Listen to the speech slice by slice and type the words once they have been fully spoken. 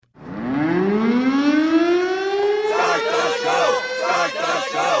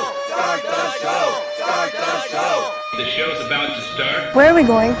Where are we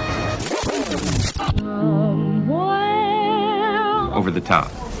going? Over the top.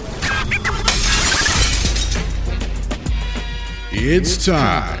 It's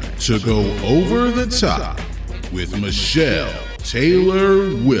time to go over the top with Michelle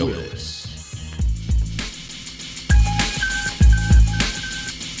Taylor Willis.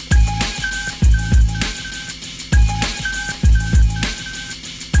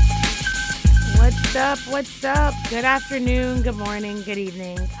 What's up? Good afternoon, good morning, good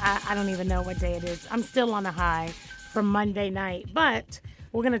evening. I don't even know what day it is. I'm still on a high from Monday night, but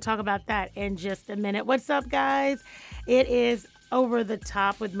we're going to talk about that in just a minute. What's up, guys? It is Over the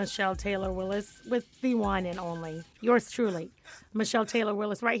Top with Michelle Taylor Willis, with the one and only, yours truly, Michelle Taylor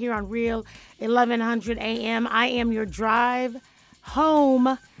Willis, right here on Real 1100 AM. I am your drive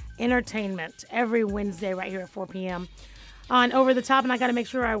home entertainment every Wednesday right here at 4 p.m. on Over the Top, and I got to make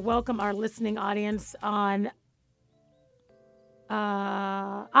sure I welcome our listening audience on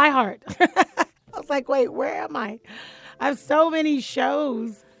iHeart. I was like, wait, where am I? I have so many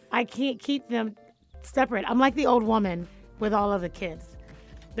shows, I can't keep them separate. I'm like the old woman with all of the kids.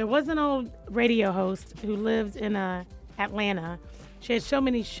 There was an old radio host who lived in Atlanta. She had so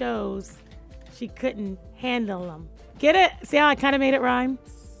many shows, she couldn't handle them. Get it? See how I kind of made it rhyme?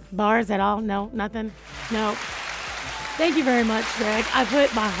 Bars at all? No, nothing? No. Thank you very much, Greg. I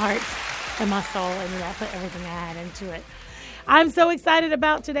put my heart and my soul into that. I put everything I had into it. I'm so excited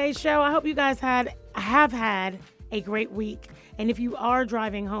about today's show. I hope you guys have had a great week. And if you are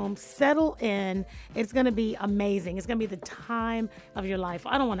driving home, settle in. It's going to be amazing. It's going to be the time of your life.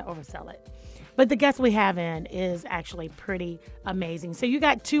 I don't want to oversell it. But the guest we have in is actually pretty amazing. So you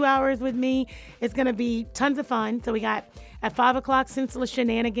got 2 hours with me. It's going to be tons of fun. So we got at 5 o'clock, Senseless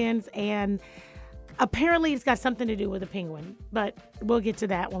Shenanigans, and apparently it's got something to do with a penguin, but we'll get to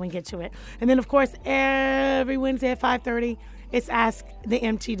that when we get to it. And then, of course, every Wednesday at 5:30, it's Ask the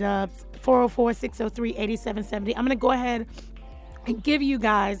MT Dubs, 404-603-8770. I'm going to go ahead and give you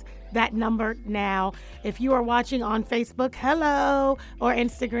guys that number now. If you are watching on Facebook, hello, or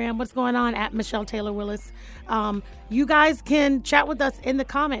Instagram, what's going on at Michelle Taylor Willis? You guys can chat with us in the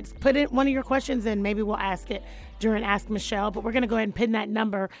comments. Put in one of your questions and maybe we'll ask it during Ask Michelle, but we're going to go ahead and pin that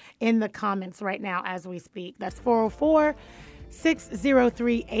number in the comments right now as we speak. That's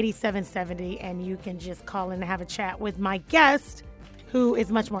 404-603-8770, and you can just call in and have a chat with my guest, who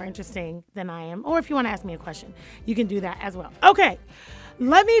is much more interesting than I am. Or if you want to ask me a question, you can do that as well. Okay,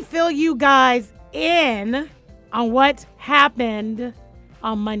 let me fill you guys in on what happened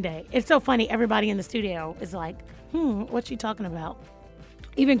on Monday. It's so funny. Everybody in the studio is like, what's she talking about?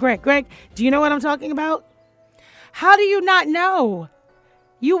 Even Greg. Greg, do you know what I'm talking about? How do you not know?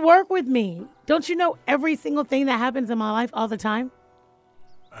 You work with me. Don't you know every single thing that happens in my life all the time?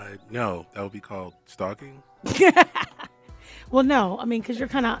 No, that would be called stalking. Well, no. I mean, because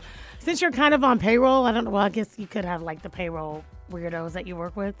since you're kind of on payroll, I don't know. Well, I guess you could have like the payroll weirdos that you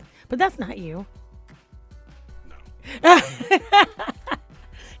work with, but that's not you. No.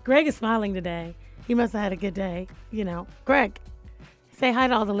 Greg is smiling today. He must have had a good day. You know, Greg, say hi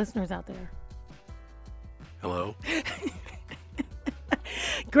to all the listeners out there. Hello.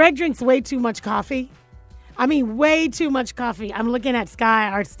 Greg drinks way too much coffee. I mean, way too much coffee. I'm looking at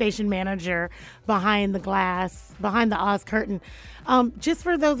Sky, our station manager, behind the glass, behind the Oz curtain. Just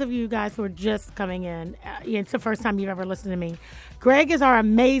for those of you guys who are just coming in, it's the first time you've ever listened to me. Greg is our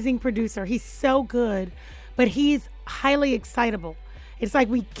amazing producer. He's so good, but he's highly excitable. It's like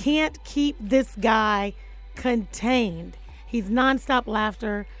we can't keep this guy contained. He's nonstop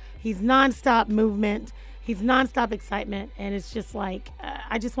laughter. He's nonstop movement. He's nonstop excitement, and it's just like,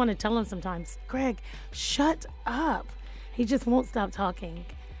 I just want to tell him sometimes, Greg, shut up. He just won't stop talking,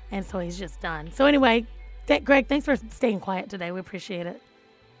 and so he's just done. So anyway, Greg, thanks for staying quiet today. We appreciate it.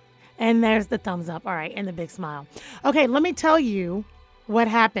 And there's the thumbs up, all right, and the big smile. Okay, let me tell you what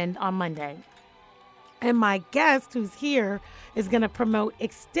happened on Monday. And my guest who's here is going to promote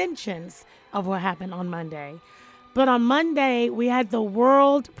extensions of what happened on Monday. But on Monday, we had the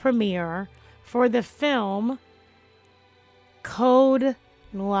world premiere for the film Code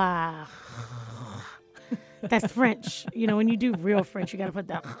Noir. That's French. You know, when you do real French, you got to put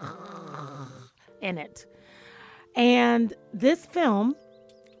that in it. And this film,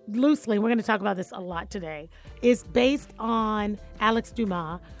 loosely, we're going to talk about this a lot today, is based on Alex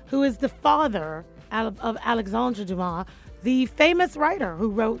Dumas, who is the father of Alexandre Dumas, the famous writer who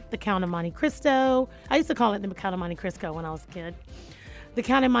wrote The Count of Monte Cristo. I used to call it The Count of Monte Cristo when I was a kid. The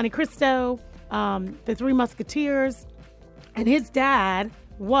Count of Monte Cristo, The Three Musketeers, and his dad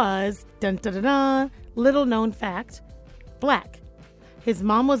was, little known fact, black. His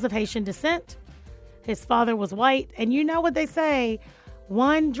mom was of Haitian descent. His father was white. And you know what they say,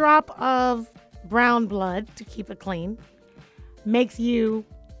 1 drop of brown blood to keep it clean makes you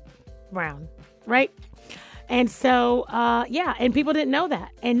brown, right? And so, and people didn't know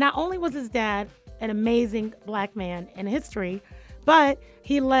that. And not only was his dad an amazing black man in history, but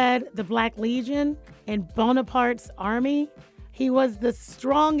he led the Black Legion in Bonaparte's army. He was the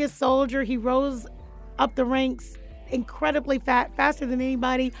strongest soldier. He rose up the ranks incredibly faster than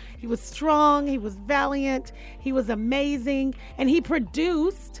anybody. He was strong. He was valiant. He was amazing. And he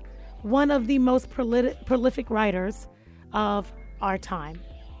produced one of the most prolific writers of our time.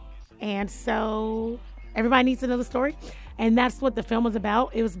 And so everybody needs to know the story. And that's what the film was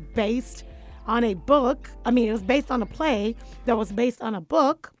about. It was based on a book. It was based on a play that was based on a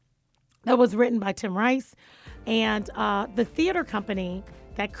book that was written by Tim Rice. And the theater company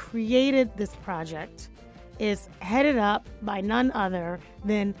that created this project is headed up by none other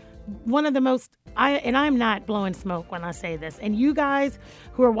than one of the most, and I'm not blowing smoke when I say this, and you guys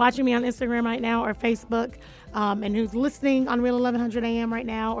who are watching me on Instagram right now or Facebook, and who's listening on Real 1100 AM right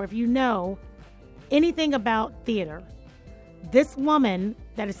now, or if you know anything about theater, this woman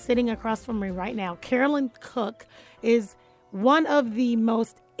that is sitting across from me right now, Carolyn Cook, is one of the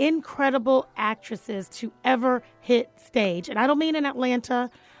most incredible actresses to ever hit stage. And I don't mean in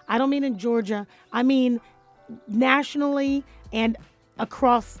Atlanta, I don't mean in Georgia, I mean nationally and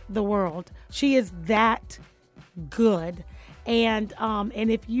across the world. She is that good. And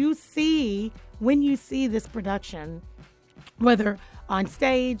if you see, when you see this production, whether on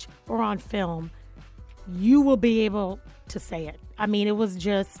stage or on film, you will be able to say it. It was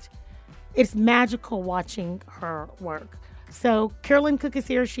just, it's magical watching her work. So Carolyn Cook is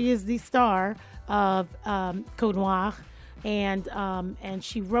here. She is the star of Code Noir, and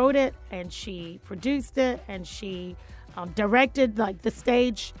she wrote it, and she produced it, and she directed like the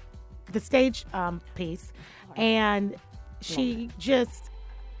stage piece, and she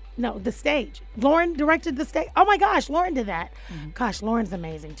the stage. Lauren directed the stage. Oh my gosh, Lauren did that. Mm-hmm. Gosh, Lauren's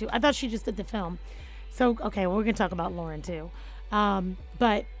amazing too. I thought she just did the film. So okay, well, we're gonna talk about Lauren too,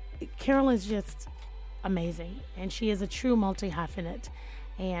 but Carolyn's just amazing, and she is a true multi-hyphenate,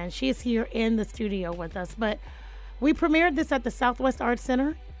 and she is here in the studio with us. But we premiered this at the Southwest Arts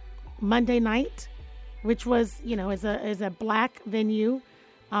Center Monday night, which was, is a black venue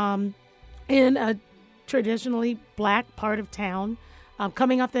in a traditionally black part of town,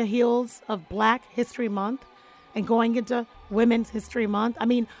 coming off the heels of Black History Month and going into Women's History Month.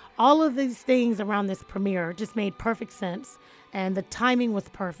 All of these things around this premiere just made perfect sense, and the timing was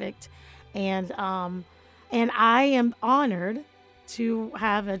perfect. And I am honored to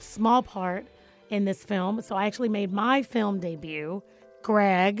have a small part in this film. So I actually made my film debut,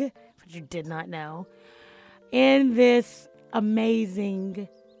 Greg, which you did not know, in this amazing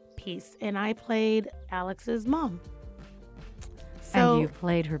piece. And I played Alex's mom. So, and you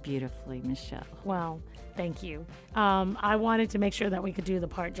played her beautifully, Michelle. Well, thank you. I wanted to make sure that we could do the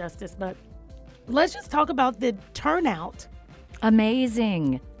part justice, but let's just talk about the turnout.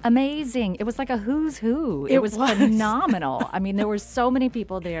 Amazing. It was like a who's who. It was phenomenal. There were so many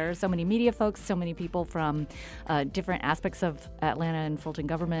people there, so many media folks, so many people from different aspects of Atlanta and Fulton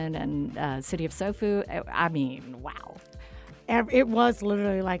government and city of Sofu. Wow. It was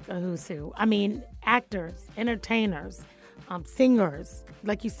literally like a who's who. Actors, entertainers, singers,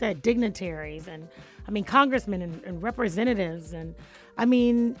 like you said, dignitaries, and congressmen and representatives, and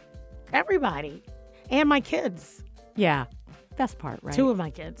everybody, and my kids. Yeah. Best part, right? 2 of my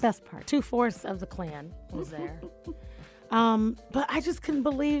kids. Best part. 2/4 of the clan was there. But I just couldn't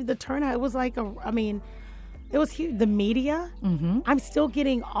believe the turnout. It was like it was huge. The media, I'm still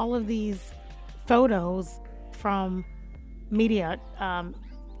getting all of these photos from media.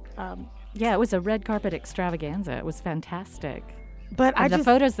 It was a red carpet extravaganza. It was fantastic. But the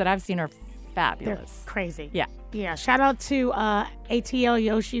photos that I've seen are fabulous. They're crazy. Yeah. Shout out to ATL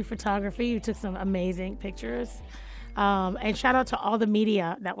Yoshi Photography, who took some amazing pictures. And shout out to all the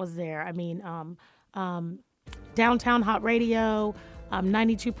media that was there. Downtown Hot Radio,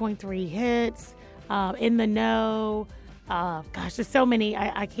 92.3 Hits, In the Know. There's so many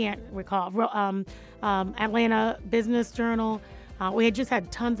I can't recall. Atlanta Business Journal. We had just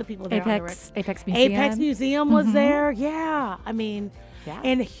had tons of people there. Apex Museum. Apex Museum was there. Yeah. And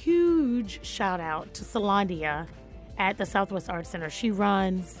a huge shout out to Solandia at the Southwest Arts Center. She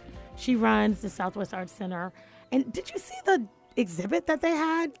runs the Southwest Arts Center. And did you see the exhibit that they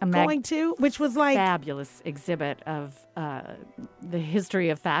had going to, which was like fabulous exhibit of the history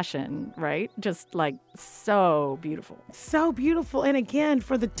of fashion, right? Just like so beautiful. And again,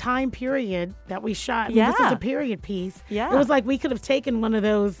 for the time period that we shot, this was a period piece. Yeah. It was like we could have taken one of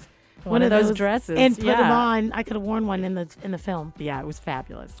those one of those dresses and put them on. I could have worn one in the film. Yeah, it was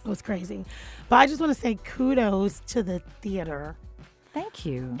fabulous. It was crazy. But I just want to say kudos to the theater. Thank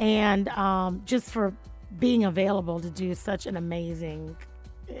you. And just for being available to do such an amazing,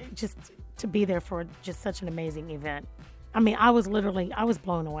 just to be there for just such an amazing event. I mean, I was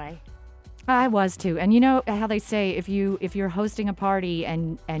blown away. I was too. And you know how they say if you're hosting a party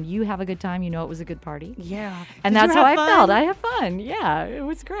and you have a good time, you know it was a good party. Yeah. And that's how I felt. I had fun. Yeah, it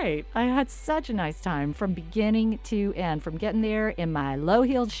was great. I had such a nice time from beginning to end, from getting there in my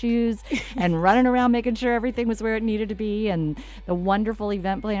low-heeled shoes and running around making sure everything was where it needed to be. And the wonderful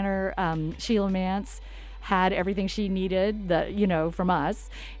event planner, Sheila Mance, had everything she needed, from us.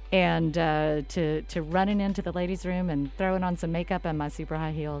 And to running into the ladies' room and throwing on some makeup and my super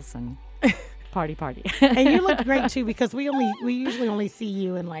high heels and party. And you looked great too, because we usually only see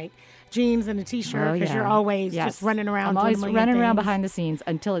you in like jeans and a t-shirt, because you're always just running around. I'm always running around behind the scenes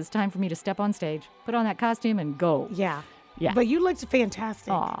until it's time for me to step on stage, put on that costume, and go. Yeah. But you looked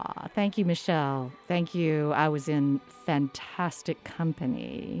fantastic. Aw, thank you, Michelle. Thank you. I was in fantastic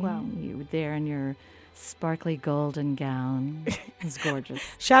company. Wow. You were there in your sparkly golden gown. It was gorgeous.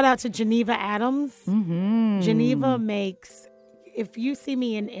 Shout out to Geneva Adams. Mm-hmm. Geneva makes, if you see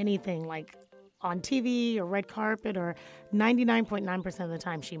me in anything like on TV or red carpet, or 99.9% of the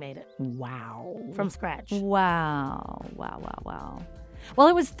time she made it. Wow. From scratch. Wow. Well,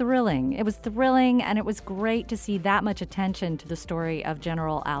 it was thrilling. It was thrilling, and it was great to see that much attention to the story of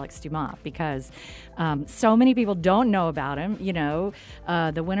General Alex Dumas, because so many people don't know about him.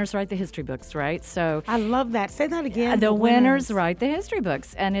 The winners write the history books, right? So I love that. Say that again. The winners write the history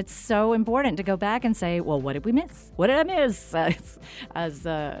books, and it's so important to go back and say, well, what did we miss? What did I miss? It's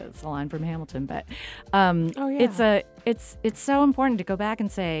a line from Hamilton, but it's so important to go back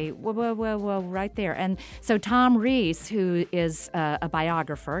and say, whoa, right there. And so Tom Rees, who is a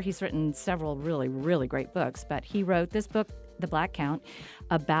biographer, he's written several really, really great books, but he wrote this book, The Black Count,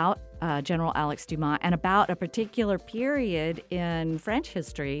 about General Alex Dumas and about a particular period in French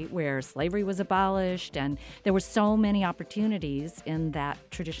history where slavery was abolished, and there were so many opportunities in that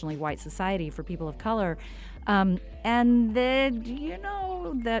traditionally white society for people of color. And then,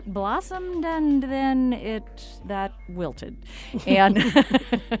 that blossomed, and then that wilted. And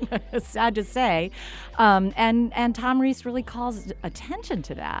it's sad to say. And Tom Rees really calls attention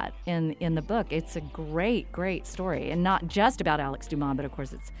to that in the book. It's a great, great story. And not just about Alex Dumas, but of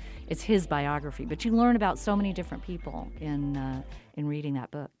course it's his biography. But you learn about so many different people in reading that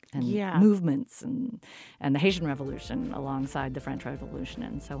book, and movements and the Haitian Revolution alongside the French Revolution,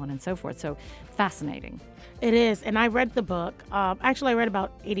 and so on and so forth. So fascinating. It is. And I read the book. Actually, I read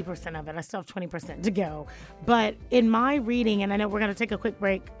about 80% of it. I still have 20% to go. But in my reading, and I know we're going to take a quick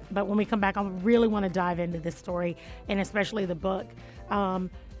break, but when we come back, I really want to dive into this story, and especially the book.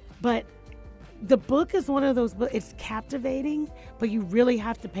 But the book is one of those books, it's captivating, but you really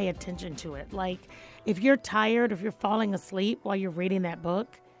have to pay attention to it. Like, if you're tired, if you're falling asleep while you're reading that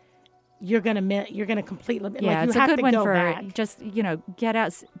book, you're gonna completely it's a good one for just get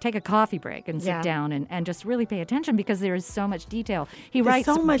out, take a coffee break, and sit down and just really pay attention, because there is so much detail. There's writes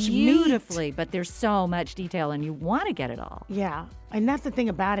so much beautifully, but there's so much detail, and you want to get it all. Yeah, and that's the thing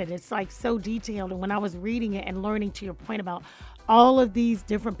about it. It's like so detailed. And when I was reading it and learning, to your point about all of these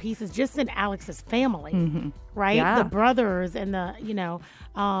different pieces, just in Alex's family, right? Yeah. The brothers and the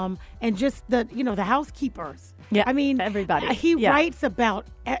and just the housekeepers. Yeah, I mean, everybody. He writes about,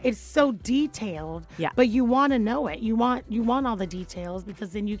 it's so detailed. Yeah. But you want to know it. You want all the details,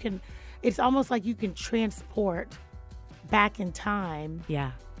 because then you can. It's almost like you can transport back in time.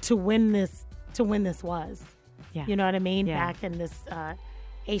 Yeah. To when this was. Yeah. You know what I mean? Yeah. Back in this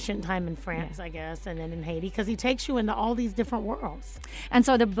ancient time in France, I guess, and then in Haiti, because he takes you into all these different worlds. And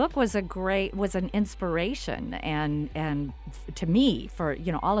so the book was an inspiration and to me for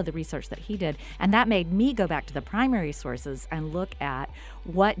all of the research that he did, and that made me go back to the primary sources and look at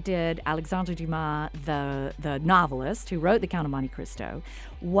what did Alexandre Dumas, the novelist who wrote The Count of Monte Cristo,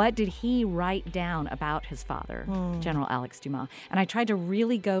 what did he write down about his father, General Alex Dumas? And I tried to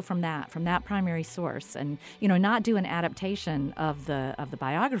really go from that primary source, and not do an adaptation of the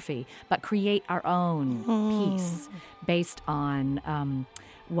biography, but create our own piece based on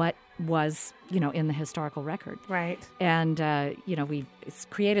what was in the historical record. Right. And we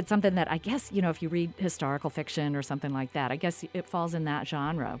created something that I guess if you read historical fiction or something like that, I guess it falls in that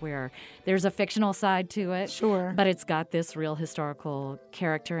genre where there's a fictional side to it. Sure. But it's got this real historical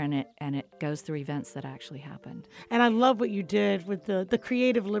character in it, and it goes through events that actually happened. And I love what you did with the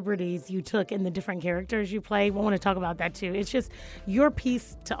creative liberties you took in the different characters you play. We want to talk about that too. It's just your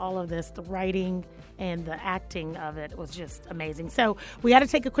piece to all of this, the writing and the acting of it was just amazing. So we had to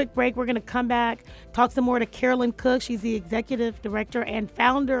take a quick break. break. We're going to come back, talk some more to Carolyn Cook. She's the executive director and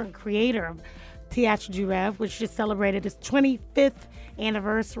founder and creator of Théâtre du Rêve, which just celebrated its 25th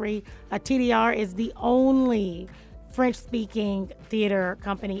anniversary. TDR is the only French-speaking theater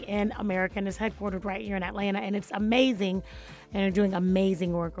company in America, and is headquartered right here in Atlanta, and it's amazing, and they're doing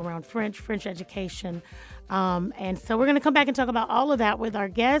amazing work around French education. And so we're going to come back and talk about all of that with our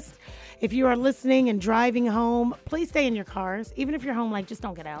guest. If you are listening and driving home, please stay in your cars. Even if you're home, just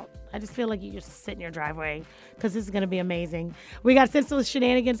don't get out. I just feel like you just sit in your driveway because this is going to be amazing. We got Senseless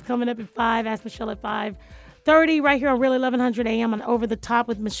Shenanigans coming up at 5. Ask Michelle at 5:30 right here on Real 1100 AM on Over the Top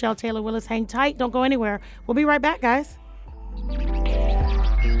with Michelle Taylor Willis. Hang tight. Don't go anywhere. We'll be right back, guys.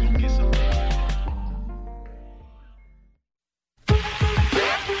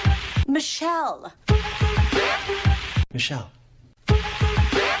 Michelle. Michelle.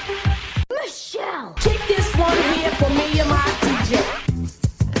 Michelle. Kick this one here for me and my DJ.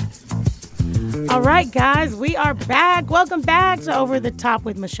 All right, guys, we are back. Welcome back to Over the Top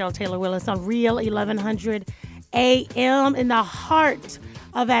with Michelle Taylor Willis on Real 1100 AM in the heart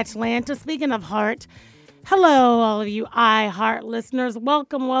of Atlanta. Speaking of heart, hello, all of you iHeart listeners.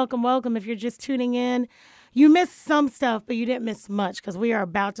 Welcome, welcome, welcome. If you're just tuning in, you missed some stuff, but you didn't miss much because we are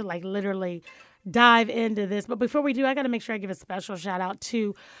about to literally dive into this. But before we do, I got to make sure I give a special shout out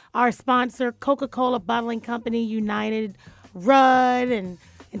to our sponsor, Coca-Cola Bottling Company United, Rudd and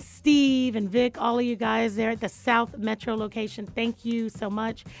Steve and Vic, all of you guys there at the South Metro location. Thank you so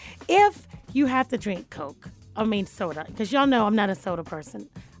much. If you have to drink soda, because y'all know I'm not a soda person.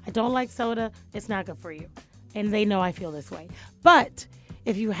 I don't like soda. It's not good for you. And they know I feel this way. But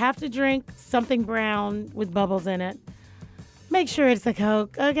if you have to drink something brown with bubbles in it, make sure it's a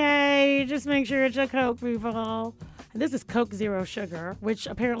Coke, okay? Just make sure it's a Coke, people. And this is Coke Zero Sugar, which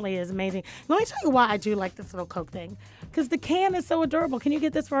apparently is amazing. Let me tell you why I do like this little Coke thing. Because the can is so adorable. Can you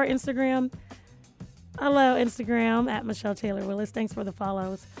get this for our Instagram? Hello, Instagram, at Michelle Taylor Willis. Thanks for the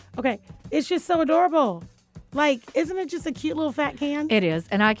follows. Okay, it's just so adorable. Isn't it just a cute little fat can? It is.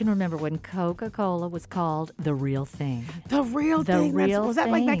 And I can remember when Coca-Cola was called The Real Thing. The Real Thing. Was that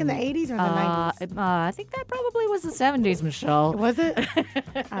back in the 80s or the 90s? I think that probably was the 70s, Michelle. Was it?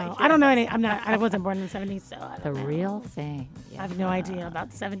 I don't know any. I wasn't born in the 70s, so I don't know. The Real Thing. Yeah. I have no idea about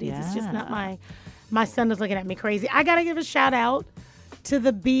the 70s. Yeah. It's just not my son is looking at me crazy. I got to give a shout out to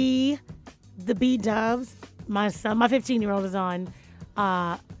the B Doves. My son, my 15-year-old is on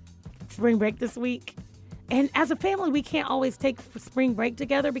spring break this week. And as a family, we can't always take spring break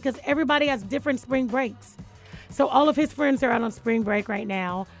together because everybody has different spring breaks. So all of his friends are out on spring break right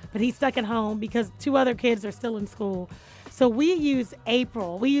now, but he's stuck at home because 2 other kids are still in school. So we use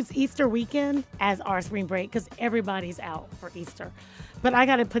Easter weekend as our spring break because everybody's out for Easter. But I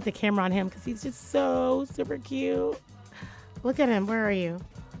got to put the camera on him because he's just so super cute. Look at him. Where are you?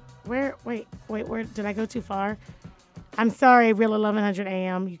 Where did I go too far? I'm sorry, Real 1100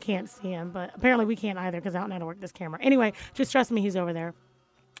 AM. You can't see him, but apparently we can't either because I don't know how to work this camera. Anyway, just trust me, he's over there.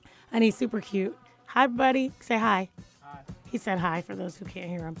 And he's super cute. Hi, buddy. Say hi. Hi. He said hi for those who can't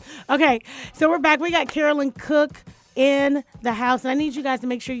hear him. Okay, so we're back. We got Carolyn Cook in the house. And I need you guys to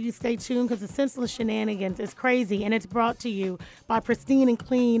make sure you stay tuned because the Senseless Shenanigans is crazy. And it's brought to you by Pristine and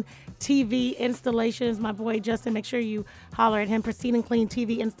Clean TV Installations. My boy Justin, make sure you holler at him. Pristine and Clean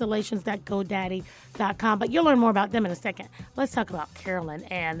TV Installations.godaddy.com. But you'll learn more about them in a second. Let's talk about Carolyn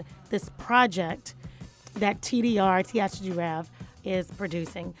and this project that TDR, Théâtre du Rêve, is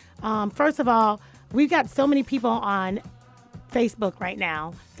producing. First of all, we've got so many people on Facebook right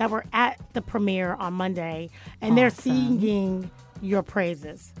now that were at the premiere on Monday, and They're singing your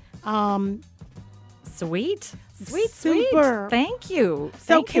praises. Sweet. Super. Thank you.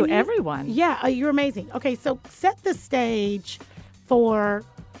 Thank you, everyone. Yeah, you're amazing. Okay, so set the stage for,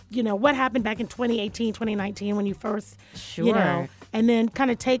 what happened back in 2018, 2019 when you first, and then kind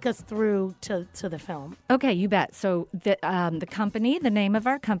of take us through to the film. Okay, you bet. So the company, the name of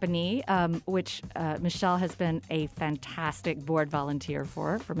our company, which Michelle has been a fantastic board volunteer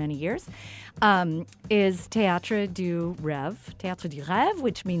for many years, is Théâtre du Rêve,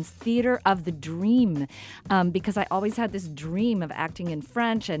 which means theater of the dream, because I always had this dream of acting in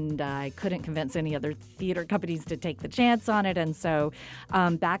French, and I couldn't convince any other theater companies to take the chance on it. And so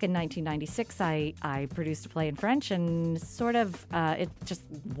back in 1996, I produced a play in French, and sort of it just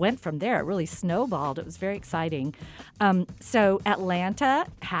went from there. It really snowballed. It was very exciting. So Atlanta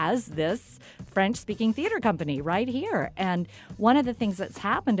has this French-speaking theater company right here. And one of the things that's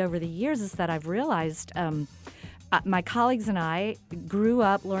happened over the years is that I've realized my colleagues and I grew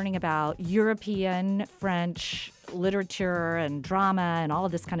up learning about European French literature and drama and all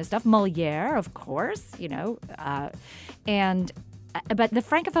of this kind of stuff. Molière, of course, and but the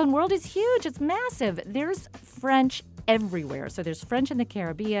Francophone world is huge. It's massive. There's French everywhere. So there's French in the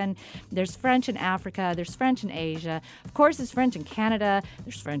Caribbean, there's French in Africa, there's French in Asia. Of course, there's French in Canada,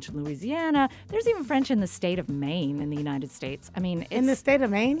 there's French in Louisiana, there's even French in the state of Maine in the United States. I mean, in the state of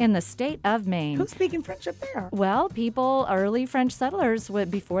Maine? In the state of Maine. Who's speaking French up there? Well, early French settlers,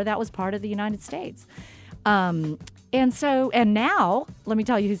 before that was part of the United States. And now, let me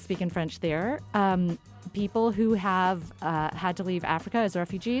tell you who's speaking French there. People who have had to leave Africa as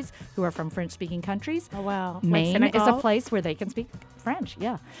refugees, who are from French-speaking countries. Oh, wow. Maine is a place where they can speak French,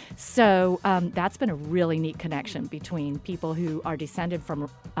 yeah. So that's been a really neat connection between people who are descended from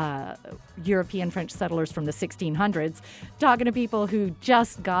European French settlers from the 1600s, talking to people who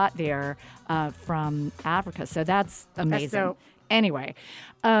just got there from Africa. So that's amazing. That's dope. Anyway,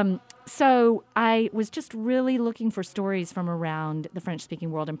 so I was just really looking for stories from around the French-speaking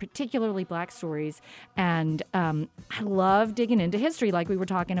world, and particularly Black stories. And I love digging into history, like we were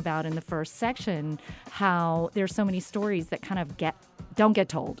talking about in the first section, how there's so many stories that kind of don't get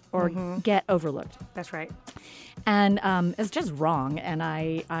told or get overlooked. That's right. And it's just wrong. And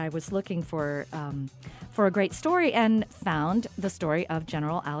I was looking for a great story and found the story of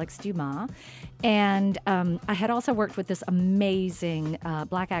General Alex Dumas. And I had also worked with this amazing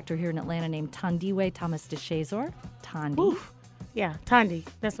Black actor here in Atlanta named Tandiwe Thomas de Chazor. Tandi. Oof. Yeah, Tandi.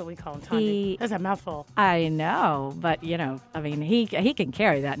 That's what we call him, Tandi. That's a mouthful. I know, but, I mean, he can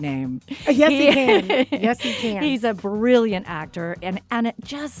carry that name. Yes, he can. Yes, he can. He's a brilliant actor and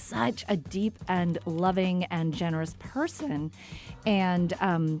just such a deep and loving and generous person. And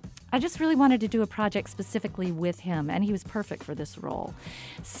I just really wanted to do a project specifically with him, and he was perfect for this role.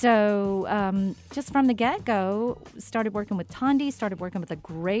 So just from the get-go, started working with Tandi, started working with a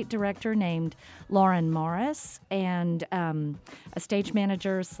great director named Lauren Morris, and a stage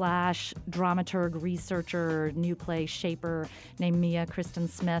manager / dramaturg, researcher, new play shaper named Mia Kristen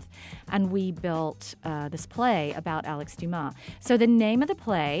Smith, and we built this play about Alex Dumas. So the name of the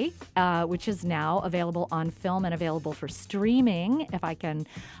play, which is now available on film and available for streaming, if I can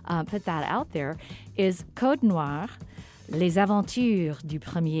put that out there, is Code Noir, les aventures du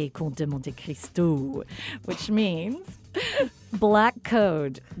premier Comte de Monte Cristo, which means Black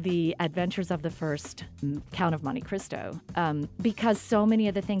Code, the adventures of the first Count of Monte Cristo, because so many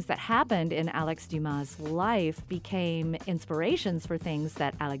of the things that happened in Alex Dumas' life became inspirations for things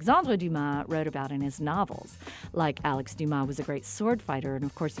that Alexandre Dumas wrote about in his novels. Like Alex Dumas was a great sword fighter, and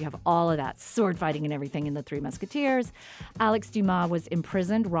of course you have all of that sword fighting and everything in The Three Musketeers. Alex Dumas was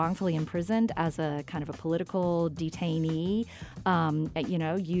wrongfully imprisoned as a kind of a political detainee,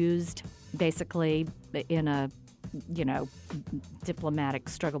 used basically in a diplomatic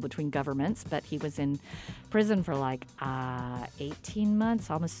struggle between governments, but he was in prison for 18 months,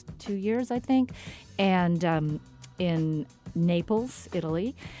 almost 2 years, I think, and in Naples,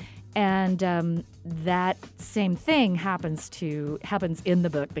 Italy. And that same thing happens in the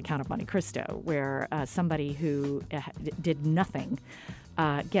book, The Count of Monte Cristo, where somebody who did nothing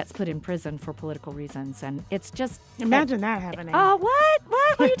gets put in prison for political reasons. And it's just... Imagine that happening. Oh, what?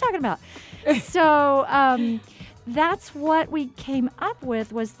 What are you talking about? So that's what we came up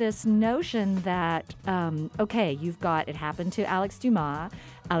with, was this notion that, it happened to Alex Dumas.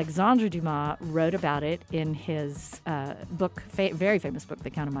 Alexandre Dumas wrote about it in his book, very famous book, The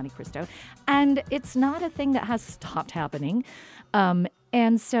Count of Monte Cristo. And it's not a thing that has stopped happening.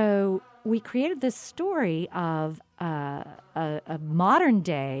 And so we created this story of a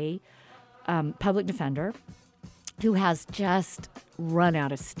modern-day public defender who has just run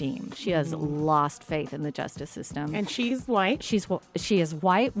out of steam. She has lost faith in the justice system. And she's white. She is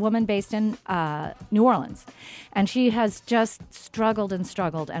white, woman based in New Orleans. And she has just struggled and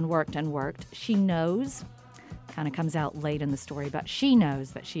struggled and worked and worked. She knows, kind of comes out late in the story, but she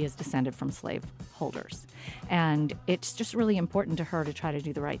knows that she is descended from slave holders. And it's just really important to her to try to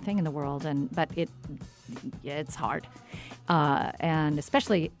do the right thing in the world. But it's hard. And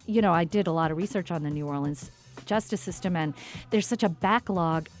especially, I did a lot of research on the New Orleans justice system, and there's such a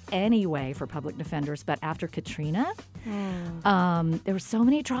backlog anyway for public defenders. But after Katrina, there were so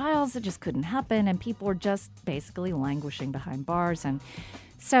many trials that just couldn't happen, and people were just basically languishing behind bars. And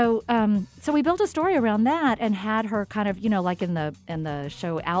so we built a story around that and had her kind of, like in the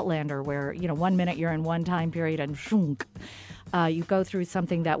show Outlander, where 1 minute you're in one time period and shunk, you go through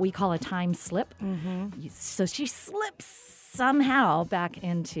something that we call a time slip. So she slips somehow back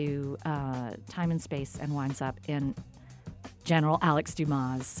into time and space and winds up in General Alex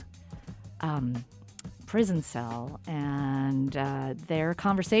Dumas' prison cell. And their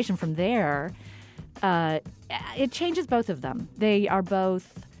conversation from there, it changes both of them. They are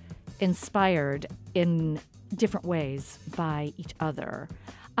both inspired in different ways by each other.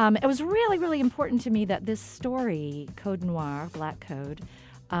 It was really, really important to me that this story, Code Noir, Black Code,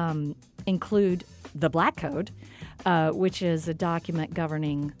 include the Black Code, which is a document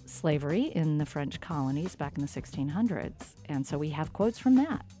governing slavery in the French colonies back in the 1600s. And so we have quotes from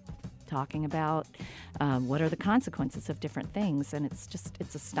that, talking about what are the consequences of different things. And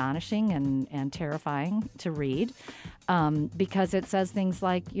it's astonishing and terrifying to read because it says things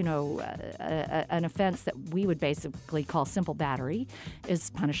like, an offense that we would basically call simple battery is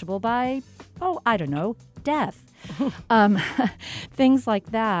punishable by, death. Things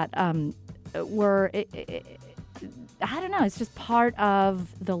like that were... I don't know. It's just part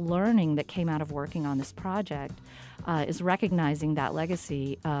of the learning that came out of working on this project is recognizing that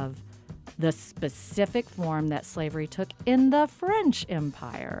legacy of the specific form that slavery took in the French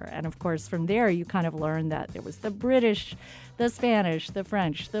Empire. And of course, from there, you kind of learn that it was the British, the Spanish, the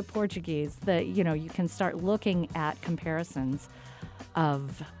French, the Portuguese, you can start looking at comparisons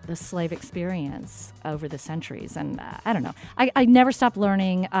of the slave experience over the centuries. And I don't know. I never stopped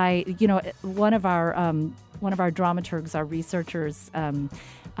learning. One of our dramaturgs, our researchers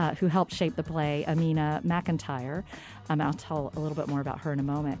who helped shape the play, Amina McIntyre, I'll tell a little bit more about her in a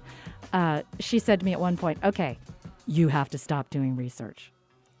moment. She said to me at one point, okay, you have to stop doing research.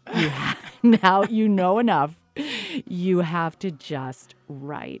 Now you know enough. You have to just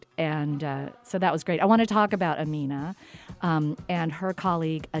write. And so that was great. I want to talk about Amina and her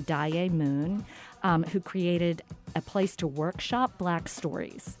colleague, Adaye Moon, who created a place to workshop Black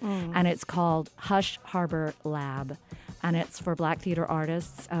stories. And it's called Hush Harbor Lab. And it's for Black theater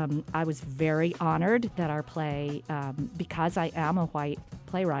artists. I was very honored that our play, because I am a white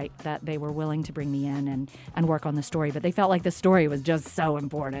playwright, that they were willing to bring me in and work on the story. But they felt like the story was just so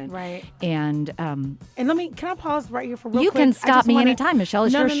important. Right. And can I pause right here for real quick? You can stop me anytime, Michelle.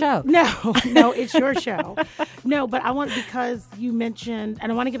 It's your show. No, it's your show. No, but because you mentioned,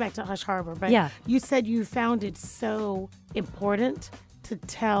 and I want to get back to Hush Harbor, but you said you found it so important to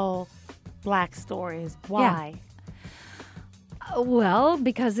tell Black stories. Why? Yeah. Well,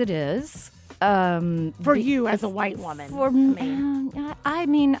 because it is. For you as a white woman. For me,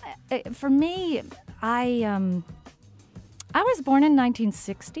 I was born in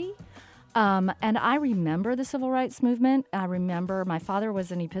 1960. And I remember the civil rights movement. I remember my father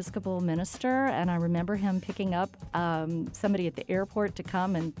was an Episcopal minister, and I remember him picking up somebody at the airport to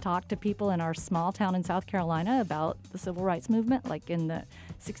come and talk to people in our small town in South Carolina about the civil rights movement, like in the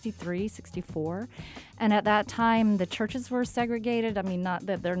 63, 64. And at that time, the churches were segregated. I mean, not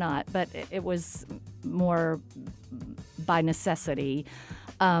that they're not, but it was more by necessity.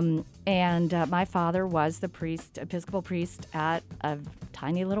 And my father was the priest, Episcopal priest, at a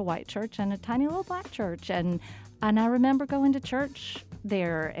tiny little white church and a tiny little Black church. And I remember going to church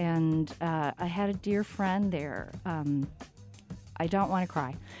there, and I had a dear friend there. I don't want to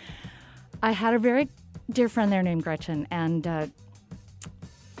cry. I had a very dear friend there named Gretchen, and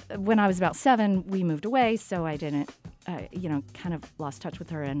when I was about 7, we moved away, so I didn't, kind of lost touch with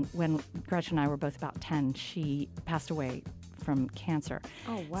her. And when Gretchen and I were both about 10, she passed away from cancer.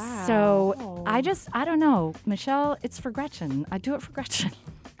 Oh, wow. So I don't know. Michelle, it's for Gretchen. I do it for Gretchen.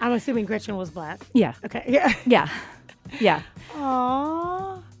 I'm assuming Gretchen was Black. Yeah. Okay. Yeah. Yeah. Yeah.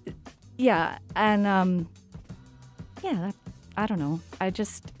 Aww. Yeah. And, I don't know.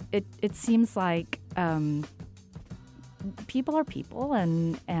 It seems like people are people,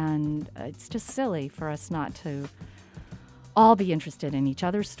 and it's just silly for us not to all be interested in each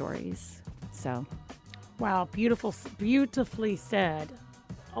other's stories. So... Wow, beautifully said.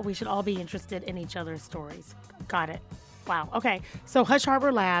 Oh, we should all be interested in each other's stories. Got it. Wow. Okay. So Hush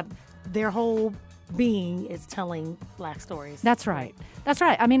Harbor Lab, their whole being is telling Black stories. That's right. That's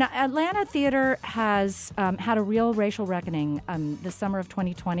right. I mean, Atlanta theater has had a real racial reckoning. The summer of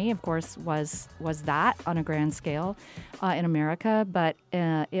 2020, of course, was that on a grand scale in America, but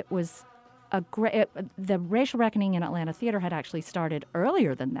it was the racial reckoning in Atlanta theater had actually started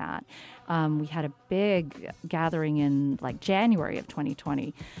earlier than that. We had a big gathering in January of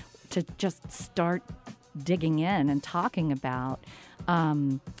 2020 to just start digging in and talking about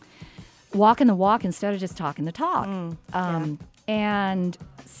walking the walk instead of just talking the talk. And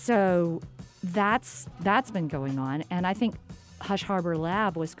so that's been going on. And I think Hush Harbor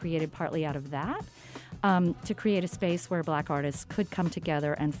Lab was created partly out of that, to create a space where Black artists could come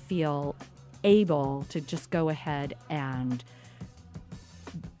together and feel able to just go ahead and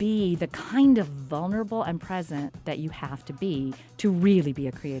be the kind of vulnerable and present that you have to be to really be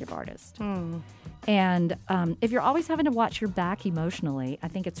a creative artist. And if you're always having to watch your back emotionally, I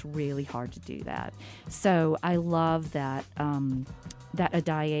think it's really hard to do that. So I love that that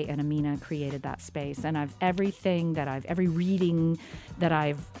Adaye and Amina created that space. And every reading that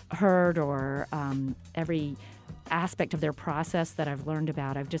I've heard, or every aspect of their process that I've learned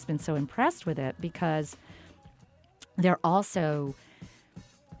about, I've just been so impressed with it, because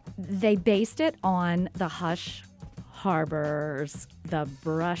they based it on the hush harbors, the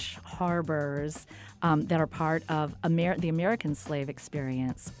brush harbors that are part of the American slave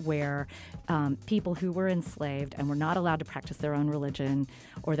experience, where people who were enslaved and were not allowed to practice their own religion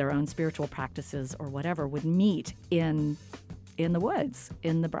or their own spiritual practices or whatever would meet in the woods,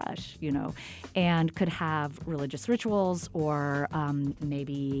 in the brush, and could have religious rituals, or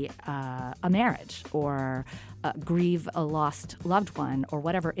maybe a marriage, or grieve a lost loved one, or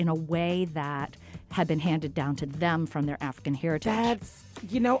whatever, in a way that had been handed down to them from their African heritage. That's,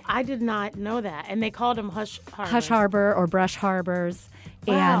 I did not know that. And they called them hush harbors. Hush harbor or brush harbors.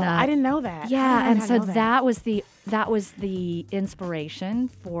 Wow, and, I didn't know that. Yeah, and so that was the inspiration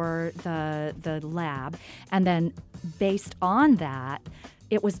for the lab. And then based on that,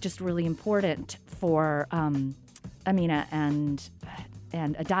 it was just really important for Amina and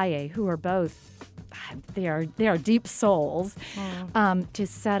Adaye, who are both, they are deep souls, to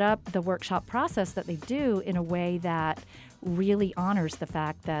set up the workshop process that they do in a way that really honors the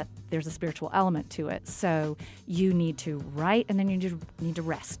fact that there's a spiritual element to it. So you need to write, and then you need to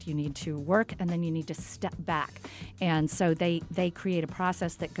rest. You need to work, and then you need to step back. And so they create a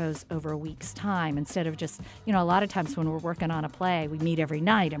process that goes over a week's time, instead of just, a lot of times when we're working on a play, we meet every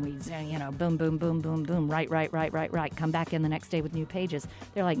night and we, boom, boom, boom, boom, boom, write, come back in the next day with new pages.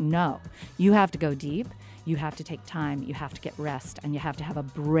 They're like, no, you have to go deep. You have to take time. You have to get rest, and you have to have a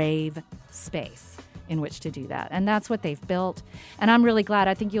brave space in which to do that. And that's what they've built. And I'm really glad.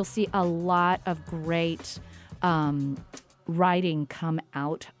 I think you'll see a lot of great writing come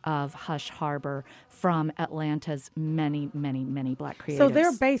out of Hush Harbor from Atlanta's many, many, many Black creatives. So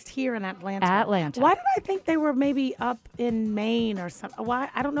they're based here in Atlanta. Atlanta. Why did I think they were maybe up in Maine or something? Why?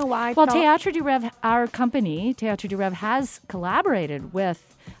 I don't know why. Well, Théâtre du Rêve, our company, Théâtre du Rêve, has collaborated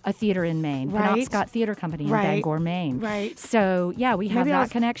with a theater in Maine, Penobscot Theater Company in Bangor, Maine. Right. So, yeah, we have that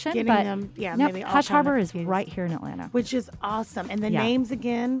connection. But maybe Hush Harbor is right here in Atlanta. Which is awesome. And the names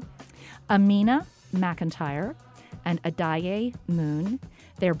again? Amina McIntyre and Adaye Moon.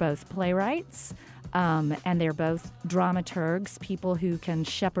 They're both playwrights, and they're both dramaturgs, people who can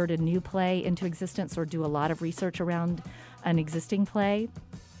shepherd a new play into existence or do a lot of research around an existing play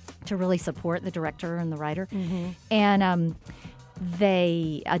to really support the director and the writer. Mm-hmm. And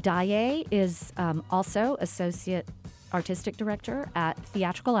Adaye is also associate artistic director at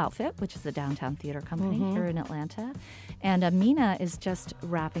Theatrical Outfit, which is a downtown theater company here in Atlanta. And Amina is just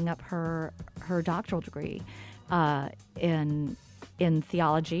wrapping up her doctoral degree in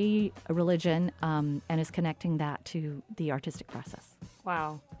theology, religion, and is connecting that to the artistic process.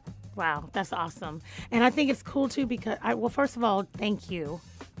 Wow, that's awesome. And I think it's cool too because, first of all, thank you,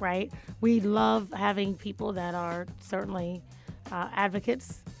 right? We love having people that are certainly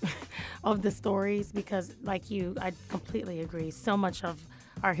advocates of the stories because, like you, I completely agree. So much of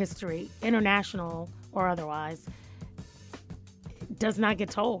our history, international or otherwise, does not get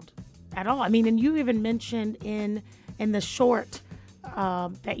told at all. I mean, and you even mentioned in the short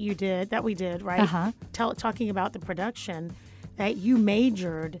that we did, right? Talking about the production, that you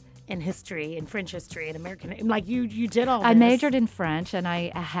majored in history, in French history, in American, like you did all this. I majored in French, and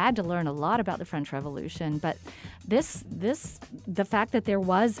I had to learn a lot about the French Revolution. But the fact that there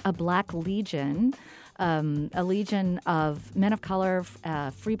was a Black Legion, a legion of men of color,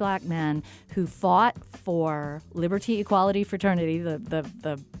 free Black men who fought for liberty, equality, fraternity,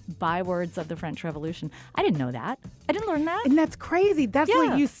 the bywords of the French Revolution. I didn't know that. I didn't learn that. And that's crazy. That's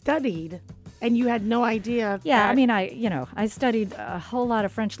what you studied. And you had no idea. Yeah, I mean, I studied a whole lot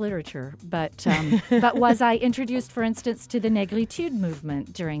of French literature, but was I introduced, for instance, to the Negritude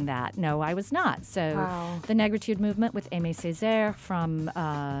movement during that? No, I was not. So the Negritude movement with Aimé Césaire from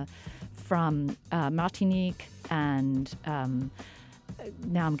Martinique, and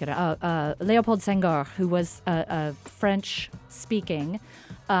now I'm gonna Léopold Senghor, who was a French-speaking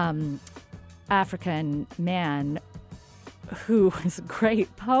African man who was a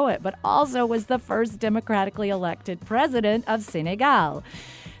great poet, but also was the first democratically elected president of Senegal.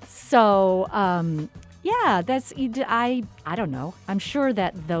 So, I don't know. I'm sure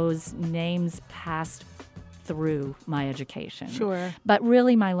that those names passed through my education. Sure. But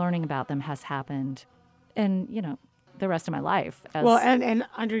really my learning about them has happened in, the rest of my life. And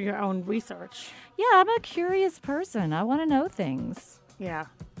under your own research. Yeah, I'm a curious person. I want to know things. Yeah.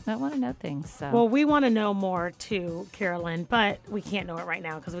 I want to know things. So. Well, we want to know more too, Carolyn, but we can't know it right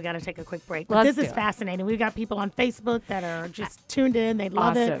now because we got to take a quick break. But Let's this is do it. fascinating. We've got people on Facebook that are just tuned in. They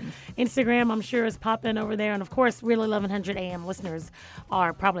love Awesome. it. Instagram, I'm sure, is popping over there. And of course, Real 1100 AM listeners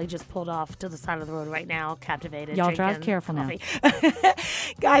are probably just pulled off to the side of the road right now, captivated. Y'all drive drinking careful now.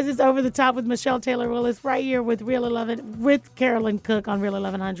 coffee. Guys, it's Over the Top with Michelle Taylor Willis right here with with Carolyn Cook on Real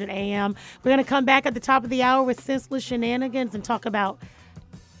 1100 AM. We're going to come back at the top of the hour with senseless shenanigans and talk about,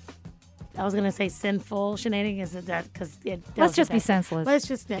 I was going to say sinful shenanigans, because Let's just be senseless. Let's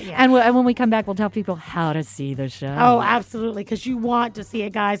just, yeah. And when we come back, we'll tell people how to see the show. Oh, absolutely, because you want to see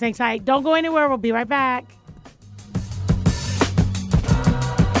it, guys. Hang tight. Don't go anywhere. We'll be right back.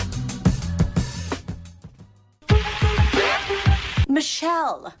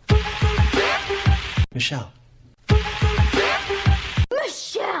 Michelle. Michelle.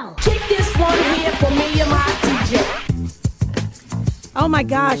 Michelle. Kick this one here for me and my DJ. Oh my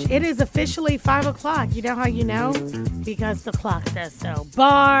gosh, it is officially 5 o'clock. You know how you know? Because the clock says so.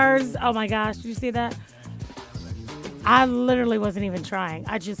 Bars. Oh my gosh, did you see that? I literally wasn't even trying.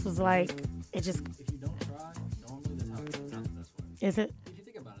 I just was like, it just. If you don't try, normally that's not the best way. Is it? If you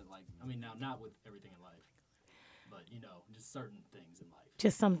think about it, now not with everything in life, but just certain things in life.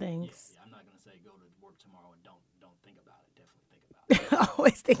 Just some things. Yeah, I'm not gonna say go to work tomorrow and don't think about it. Definitely think about it.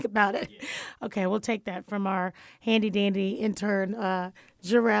 Always think about it. Yeah. Okay, we'll take that from our handy dandy intern,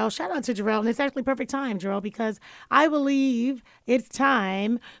 Jarrell. Shout out to Jarrell. And it's actually perfect time, Jarrell, because I believe it's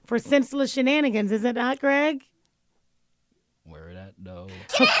time for senseless shenanigans. Is it not, Greg? Where it at, though?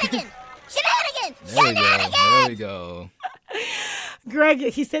 Shenanigans! Shenanigans! There we go. There we go. Greg,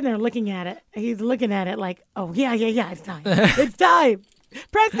 he's sitting there looking at it. He's looking at it like, oh, yeah, it's time. It's time.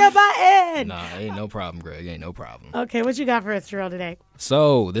 Press the button. Nah, ain't no problem, Greg. Ain't no problem. Okay, what you got for us, Jarrell, today?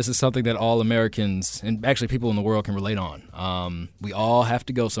 So this is something that all Americans, and actually people in the world, can relate on. We all have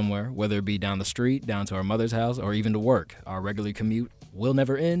to go somewhere, whether it be down the street, down to our mother's house, or even to work. Our regular commute will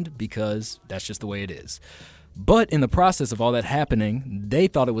never end because that's just the way it is. But in the process of all that happening, they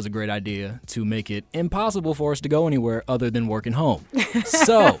thought it was a great idea to make it impossible for us to go anywhere other than working home.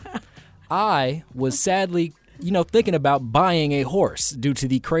 So I was sadly, thinking about buying a horse due to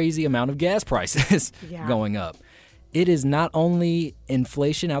the crazy amount of gas prices going up. It is not only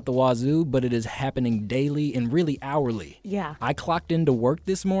inflation out the wazoo, but it is happening daily and really hourly. Yeah. I clocked into work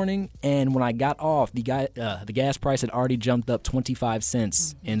this morning, and when I got off, the gas price had already jumped up 25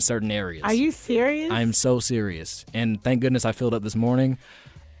 cents in certain areas. Are you serious? I'm so serious. And thank goodness I filled up this morning.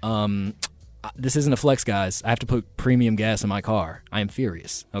 This isn't a flex, guys. I have to put premium gas in my car. I am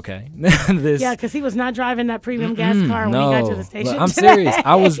furious, okay? Yeah, because he was not driving that premium gas car when he got to the station. I'm serious.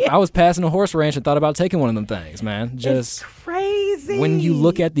 I was passing a horse ranch and thought about taking one of them things, man. It's crazy. When you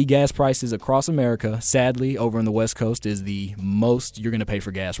look at the gas prices across America, sadly, over in the West Coast is the most you're going to pay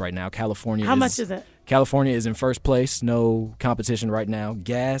for gas right now. How much is it? California is in first place. No competition right now.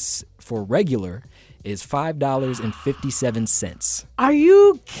 Gas for regular is $5.57. Are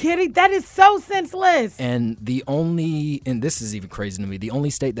you kidding? That is so senseless. And and this is even crazy to me, the only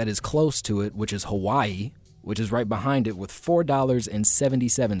state that is close to it, which is Hawaii, which is right behind it with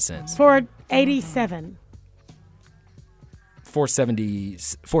 $4.77. 487.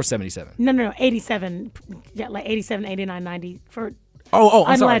 477. No, 87. Yeah, like 87, 89, 90 for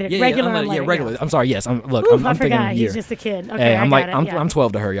I'm sorry. unleaded, Yeah, regular unleaded. unleaded. Regular. I'm sorry. Yes. I'm I thinking forgot. of year. He's just a kid. Okay, Hey, I'm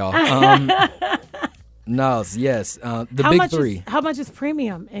 12 to her, y'all. No, yes. The big three. How much is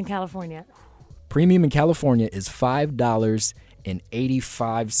premium in California? Premium in California is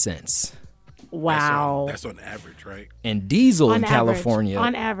 $5.85. Wow. That's on average, right? And diesel in average, California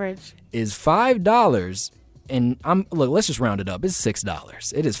on average is $5. And let's just round it up. It's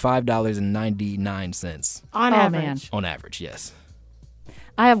 $6. It is $5.99 on average. Man. on average. Yes.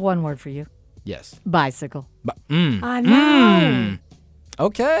 I have one word for you. Yes. Bicycle. I know.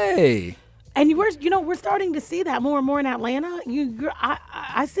 Okay. And we're starting to see that more and more in Atlanta.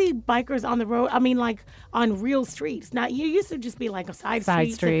 I see bikers on the road. I mean, like on real streets. Now, you used to just be like a side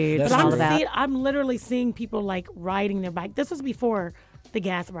streets. But and all of that. I'm literally seeing people like riding their bike. This was before the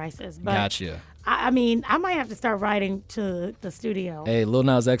gas prices. But Gotcha. I mean, I might have to start riding to the studio. Hey, Lil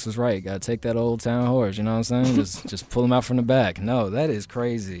Nas X was right. Got to take that old town horse. You know what I'm saying? just pull him out from the back. No, that is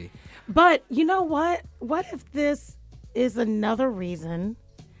crazy. But you know what? What if this is another reason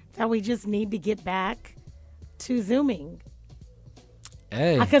that we just need to get back to Zooming?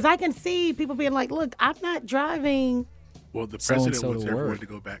 Hey. Because I can see people being like, look, I'm not driving. Well, the So-and-so president wants to everyone work. to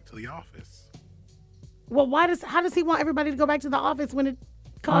go back to the office. Well, how does he want everybody to go back to the office when it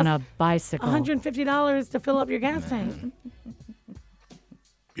On costs a bicycle. $150 to fill up your gas tank?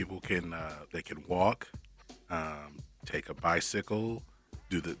 People can they can walk, take a bicycle,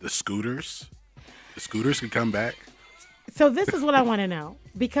 Do the scooters can come back? So this is what I want to know.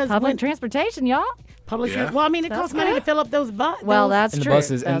 Because Public transportation, y'all. Yeah. Well, I mean, it costs money to fill up those buses. Well, that's And the true.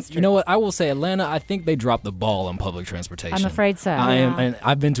 buses, That's and true. you know what? I will say, Atlanta. I think they dropped the ball on public transportation. I'm afraid so. And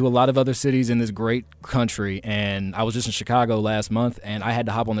I've been to a lot of other cities in this great country, and I was just in Chicago last month, and I had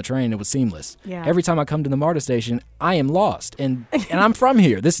to hop on the train. It was seamless. Yeah. Every time I come to the MARTA station, I am lost, and I'm from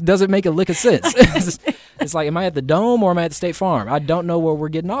here. This doesn't make a lick of sense. It's like, am I at the Dome or am I at the State Farm? I don't know where we're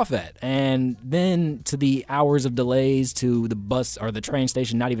getting off at. And then to the hours of delays, to the bus or the train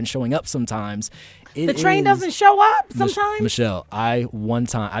station not even showing up sometimes. The train doesn't show up sometimes? Michelle,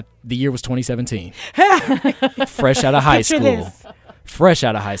 the year was 2017. Fresh out of high Picture school. this. Fresh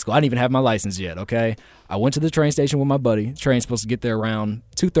out of high school. I didn't even have my license yet, okay? I went to the train station with my buddy. The train's supposed to get there around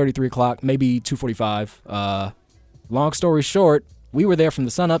 2:30, 3 o'clock, maybe 2:45. Long story short, we were there from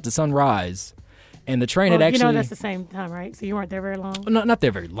the sun up to sunrise. And the train had actually... that's the same time, right? So you weren't there very long? Not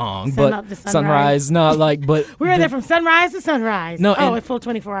there very long, Sun but up to sunrise. but... We were there from sunrise to sunrise. No, oh, and a full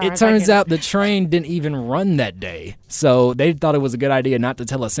 24 hours. It turns out the train didn't even run that day. So they thought it was a good idea not to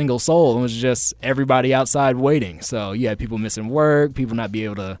tell a single soul. It was just everybody outside waiting. So you had people missing work, people not be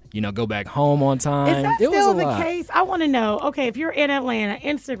able to, go back home on time. Is that It was still a the lot. case? I want to know. Okay, if you're in Atlanta,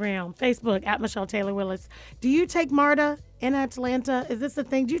 Instagram, Facebook, at Michelle Taylor Willis, do you take MARTA in Atlanta? Is this the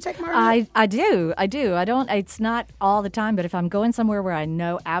thing? Do you take MARTA? I do. I don't. It's not all the time, but if I'm going somewhere where I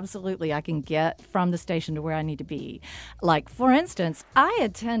know absolutely I can get from the station to where I need to be. Like, for instance, I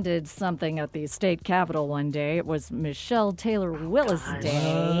attended something at the state capitol one day. It was Michelle Taylor Willis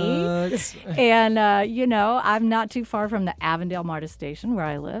Day. And, I'm not too far from the Avondale MARTA station where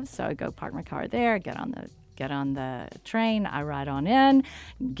I live, so I go park my car there, get on the train, I ride on in,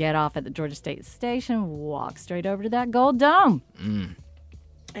 get off at the Georgia State Station, walk straight over to that Gold Dome.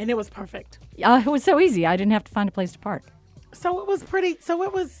 And it was perfect. It was so easy. I didn't have to find a place to park. So it was pretty. So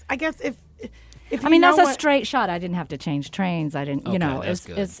it was. I guess if I mean, that's know a what- straight shot. I didn't have to change trains. I didn't. Okay, It's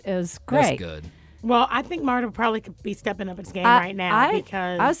that's good. it's great. That's good. Well, I think MARTA probably could be stepping up its game right now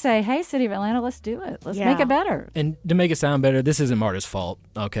because I say, hey, City of Atlanta, let's do it. Let's Yeah. make it better. And to make it sound better, this isn't MARTA's fault,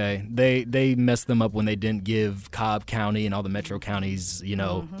 okay? They messed them up when they didn't give Cobb County and all the metro counties,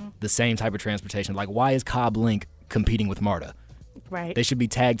 the same type of transportation. Like, why is Cobb Link competing with MARTA? right. They should be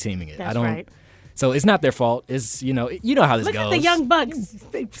tag teaming it. That's I don't. right. So it's not their fault. It's you know how this Look goes. at the young bucks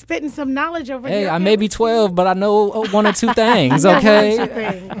spitting some knowledge over Hey, here. I may be 12, but I know one or two things, One or okay? two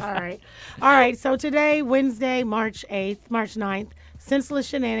things. All right. So today, Wednesday, March 9th, senseless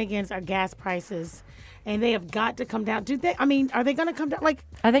shenanigans are gas prices, and they have got to come down. Are they going to come down? Like,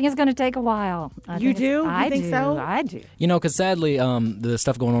 I think it's going to take a while. You do? I You think do. so? I do. Because sadly, the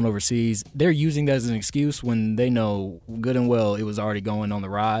stuff going on overseas, they're using that as an excuse when they know good and well it was already going on the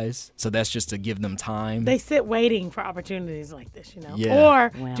rise. So that's just to give them time. they sit waiting for opportunities like this, Yeah.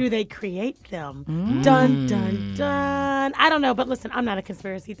 Or Well. do they create them? Dun, dun, dun. I don't know, but listen, I'm not a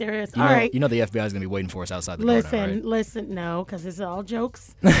conspiracy theorist. You All know, right. you know the FBI is going to be waiting for us outside the corner, right? Listen, no, because it's all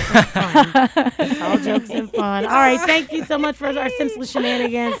jokes. It's fun. It's all jokes and fun. All right, thank you so much for our senseless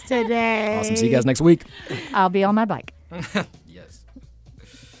shenanigans today. Awesome. See you guys next week. I'll be on my bike. Yes.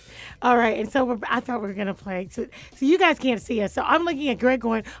 All right, and so I thought we were going to play. So you guys can't see us. So I'm looking at Greg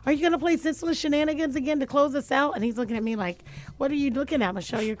going, are you going to play senseless shenanigans again to close us out? And he's looking at me like, what are you looking at,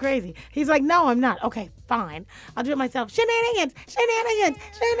 Michelle? You're crazy. He's like, no, I'm not. Okay, fine. I'll do it myself. Shenanigans, shenanigans,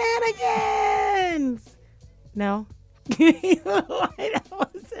 shenanigans. No? That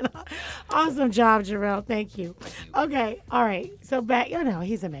was an awesome job, Jarrell. Thank you. Okay, all right. So back,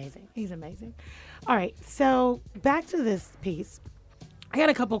 he's amazing. He's amazing. All right, so back to this piece. I got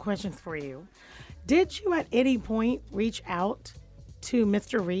a couple questions for you. Did you at any point reach out to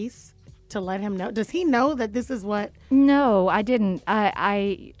Mr. Reese to let him know? Does he know that this is what? No, I didn't.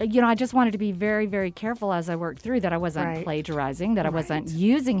 I just wanted to be very, very careful as I worked through that I wasn't Right. plagiarizing, that I wasn't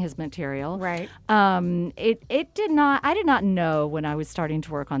using his material. Right. It did not. I did not know when I was starting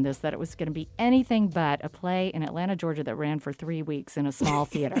to work on this that it was going to be anything but a play in Atlanta, Georgia that ran for 3 weeks in a small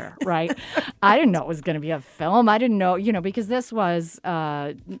theater. Right. I didn't know it was going to be a film. I didn't know, because this was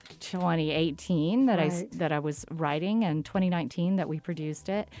 2018 that I was writing, and 2019 that we produced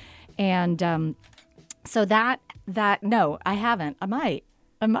it. And so that no, I haven't. I might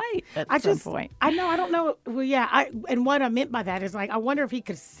at some point. I know. I don't know. Well, yeah. And what I meant by that is I wonder if he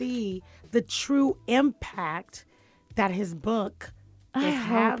could see the true impact that his book is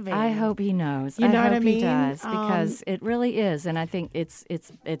having. I hope he knows. You know I what hope I mean? he does, because it really is, and I think it's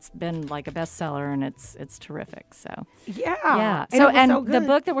been like a bestseller, and it's terrific. So Yeah. So it was so the good.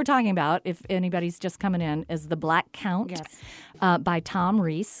 book that we're talking about, if anybody's just coming in, is The Black Count. Yes. By Tom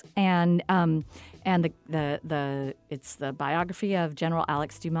Reese, and And it's the biography of General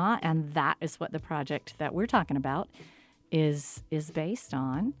Alex Dumas, and that is what the project that we're talking about is based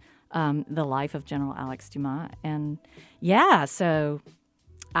on, the life of General Alex Dumas. And yeah, so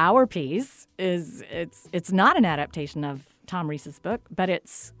our piece it's not an adaptation of Tom Rees's book, but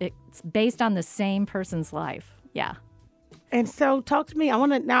it's based on the same person's life. Yeah. And so, talk to me. I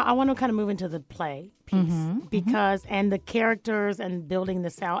want to kind of move into the play piece because and the characters and building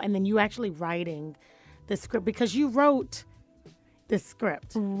this out, and then you actually writing the script because you wrote the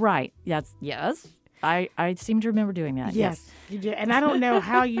script. Right. Yes. I seem to remember doing that. Yes, you did. And I don't know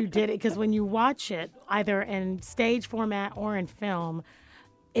how you did it because when you watch it, either in stage format or in film,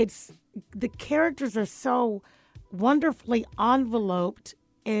 it's the characters are so wonderfully enveloped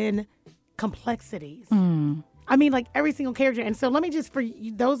in complexities. I mean, like every single character. And so let me just, for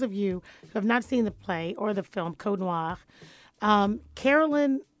those of you who have not seen the play or the film, Code Noir,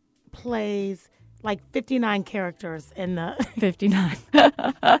 Carolyn plays like 59 characters in the... 59.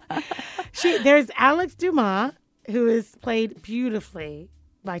 There's Alex Dumas, who is played beautifully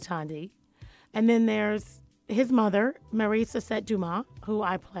by Tandy. And then there's his mother, Marie Sosette Dumas, who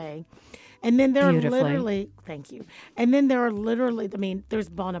I play. And then there are literally... Thank you. And then there are literally... I mean, there's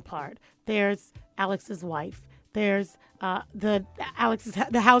Bonaparte. There's Alex's wife. There's the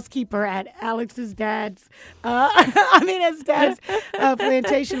housekeeper at Alex's dad's, his dad's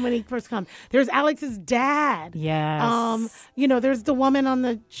plantation when he first comes. There's Alex's dad. Yes. There's the woman on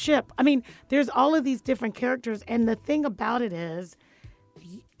the ship. I mean, there's all of these different characters. And the thing about it is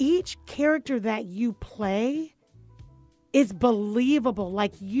each character that you play is believable.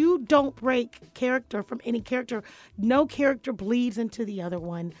 Like, you don't break character from any character. No character bleeds into the other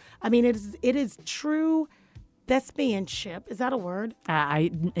one. I mean, it is true thespianship. Is that a word?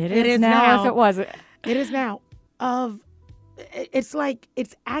 It is now. If it wasn't, it is now. It's like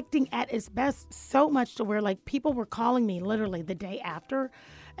it's acting at its best so much to where like people were calling me literally the day after,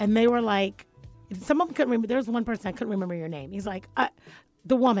 and they were like, some of them couldn't remember. There was one person I couldn't remember your name. He's like,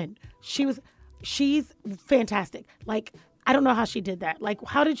 the woman. She's fantastic. Like, I don't know how she did that. Like,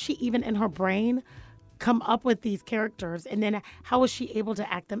 how did she even in her brain come up with these characters, and then how was she able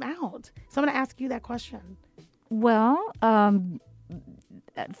to act them out? So I'm going to ask you that question. Well,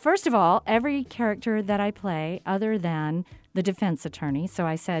 first of all, every character that I play, other than the defense attorney, so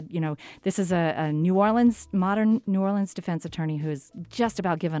I said, this is a modern New Orleans defense attorney who is just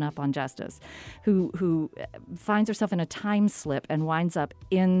about given up on justice, who finds herself in a time slip and winds up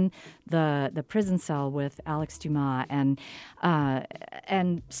in the prison cell with Alex Dumas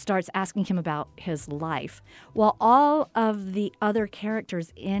and starts asking him about his life. Well, all of the other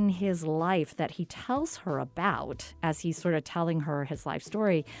characters in his life that he tells her about as he's sort of telling her his life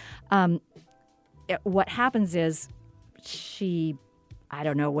story, what happens is I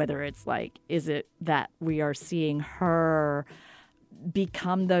don't know whether it's like, is it that we are seeing her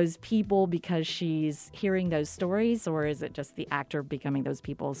become those people because she's hearing those stories, or is it just the actor becoming those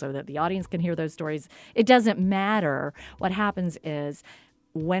people so that the audience can hear those stories? It doesn't matter. What happens is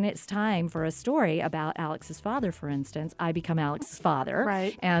when it's time for a story about Alex's father, for instance, I become Alex's father.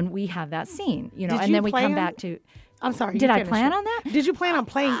 Right. And we have that scene, and then we come back to... I'm sorry. Did I plan on that? Did you plan on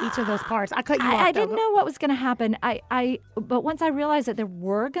playing each of those parts? I cut you off. I didn't know what was going to happen. But once I realized that there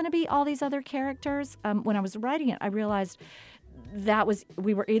were going to be all these other characters, when I was writing it, I realized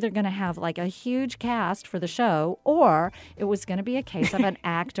we were either going to have like a huge cast for the show, or it was going to be a case of an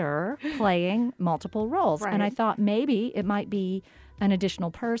actor playing multiple roles. Right. And I thought maybe it might be an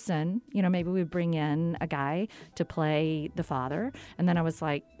additional person. Maybe we bring in a guy to play the father. And then I was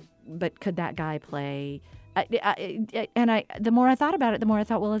like, but could that guy play... the more I thought about it, the more I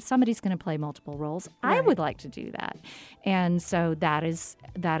thought, well, if somebody's going to play multiple roles, right, I would like to do that. And so that is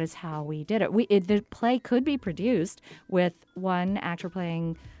how we did it. The play could be produced with one actor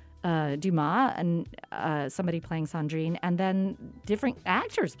playing Dumas and somebody playing Sandrine, and then different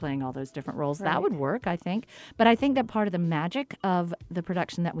actors playing all those different roles. Right. That would work, I think. But I think that part of the magic of the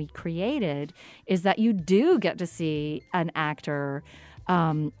production that we created is that you do get to see an actor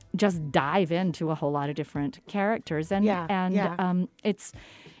just dive into a whole lot of different characters, and it's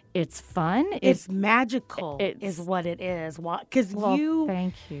fun. It's magical, is what it is. Because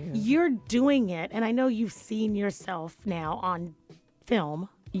thank you. You're doing it, and I know you've seen yourself now on film.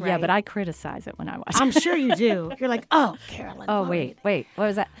 Right? Yeah, but I criticize it when I watch. I'm sure you do. You're like, oh, Carolyn. Oh, wait, what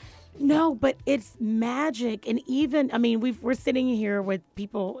was that? No, but it's magic. And even, we're sitting here with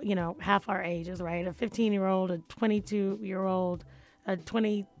people, half our ages, right? A 15-year-old, a 22-year-old, a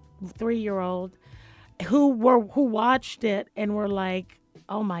 23-year-old who watched it and were like,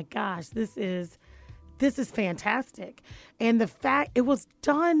 oh my gosh, this is fantastic. And the fact it was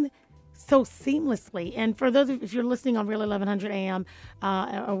done so seamlessly. And for those if you're listening on Real 1100 AM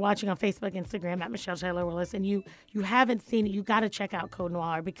or watching on Facebook, Instagram at Michelle Taylor Willis, and you haven't seen it, you got to check out Code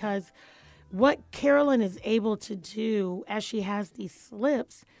Noir, because what Carolyn is able to do as she has these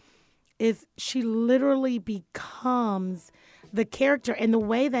slips is she literally becomes the character, and the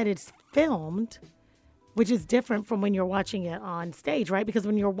way that it's filmed, which is different from when you're watching it on stage, right? Because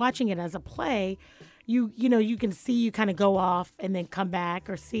when you're watching it as a play, you can see you kind of go off and then come back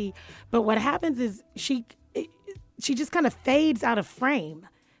or see. But what happens is she just kind of fades out of frame,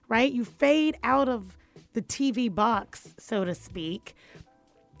 right? You fade out of the TV box, so to speak.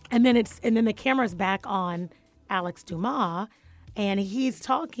 And then the camera's back on Alex Dumas, and he's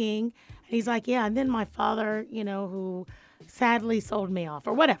talking, and he's like, yeah, and then my father, who sadly sold me off,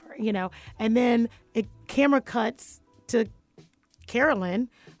 or whatever, and then the camera cuts to Carolyn,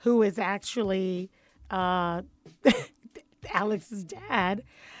 who is actually Alex's dad,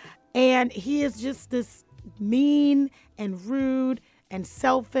 and he is just this mean and rude and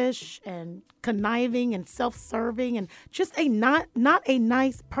selfish and conniving and self-serving and just not a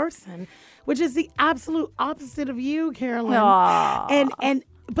nice person, which is the absolute opposite of you, Carolyn. Aww.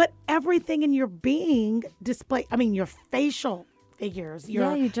 But everything in your being your facial figures,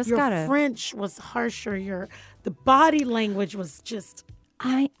 your French was harsher, the body language was just.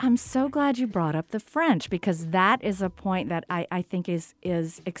 I'm so glad you brought up the French, because that is a point that I think is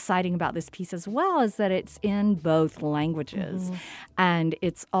exciting about this piece as well, is that it's in both languages, and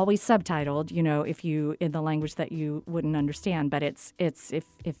it's always subtitled, if you in the language that you wouldn't understand, but it's if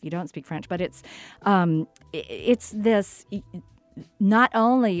you don't speak French, but it's this. Not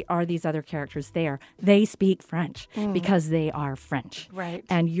only are these other characters there, they speak French because they are French. Right.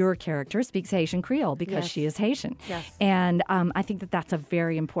 And your character speaks Haitian Creole because she is Haitian. Yes. And I think that that's a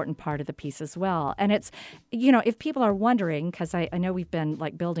very important part of the piece as well. And it's, if people are wondering, because I know we've been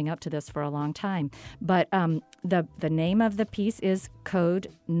building up to this for a long time, but the name of the piece is Code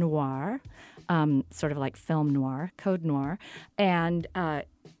Noir, sort of like film noir, Code Noir. And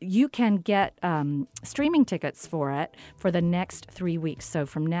you can get streaming tickets for it for the next 3 weeks. So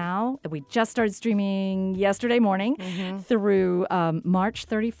from now, we just started streaming yesterday morning through March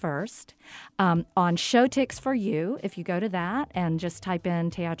 31st on Showtix for You. If you go to that and just type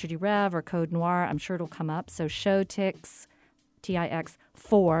in Théâtre du Rêve or Code Noir, I'm sure it'll come up. So Showtix, TIX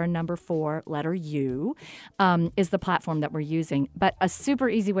 4, number 4, letter U, is the platform that we're using. But a super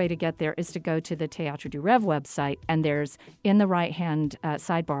easy way to get there is to go to the Théâtre du Rêve website, and there's in the right-hand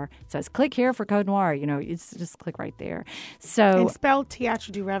sidebar, it says, click here for Code Noir. It's just click right there. So and spell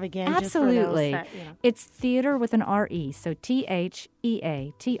Théâtre du Rêve again. Absolutely. Just for those that, It's theater with an R-E, so THEATRE,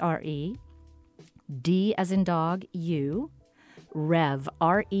 D as in dog, U, Rêve,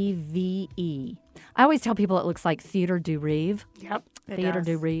 R-E-V-E. I always tell people it looks like Theater du Rêve. Yep. Theater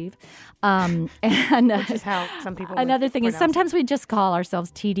du Rêve. And which is how some people another thing is sometimes we just call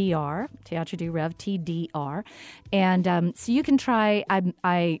ourselves TDR, Théâtre du Rêve, TDR. And so you can try, I'm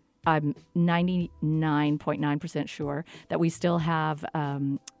 99.9% sure that we still have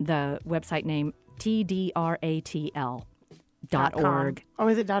the website name TDRATL. .org. Oh,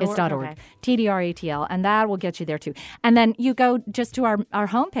 is it .org? It's .org. Okay. TDRATL, and that will get you there too. And then you go just to our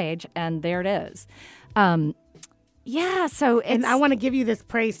homepage, and there it is. So and I want to give you this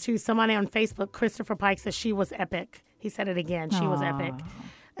praise too. Somebody on Facebook, Christopher Pike, says she was epic. He said it again. She was epic.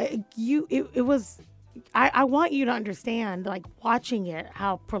 It was. I want you to understand, watching it,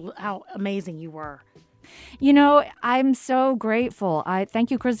 how amazing you were. I'm so grateful. I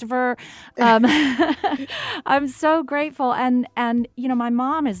thank you, Christopher. I'm so grateful. And my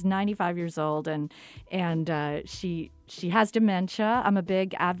mom is 95 years old, and she has dementia. I'm a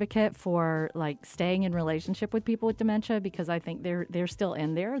big advocate for staying in relationship with people with dementia, because I think they're still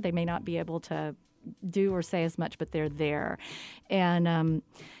in there. They may not be able to do or say as much, but they're there. And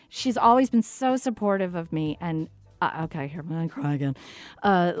she's always been so supportive of me. And okay, here, I'm going to cry again.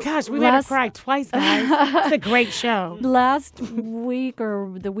 Gosh, we made her cry twice, guys. It's a great show. Last week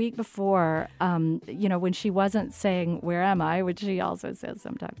or the week before, when she wasn't saying, "Where am I?" which she also says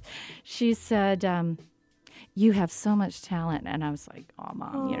sometimes, she said, "You have so much talent." And I was like, "Oh,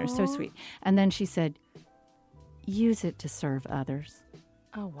 Mom, so sweet." And then she said, "Use it to serve others."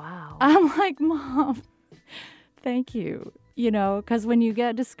 Oh, wow. I'm like, "Mom, thank you." Because when you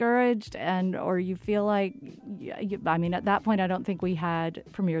get discouraged or you feel like, at that point, I don't think we had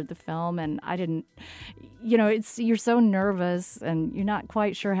premiered the film, and I didn't, you're so nervous and you're not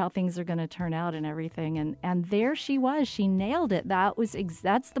quite sure how things are going to turn out and everything. And there she was. She nailed it.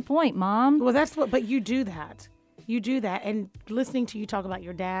 That's the point, Mom. Well, but you do that. You do that. And listening to you talk about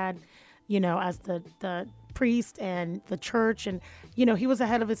your dad, as the priest and the church. And, you know, he was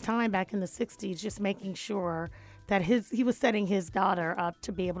ahead of his time back in the 60s, just making sure that he was setting his daughter up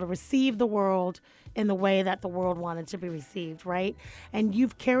to be able to receive the world in the way that the world wanted to be received, right? And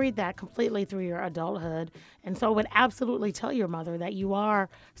you've carried that completely through your adulthood. And so I would absolutely tell your mother that you are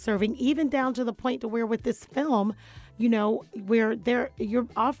serving, even down to the point to where with this film, you know, where you're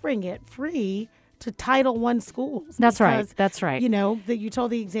offering it free to Title I schools. That's because, right. That's right. You know, that you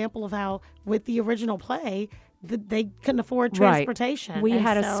told the example of how with the original play, they couldn't afford transportation. Right. We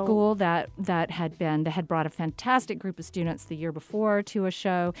had a school that had brought a fantastic group of students the year before to a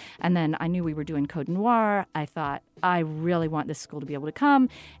show, and then I knew we were doing Code Noir. I thought, I really want this school to be able to come,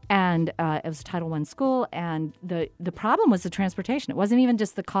 and it was a Title I school, and the problem was the transportation. It wasn't even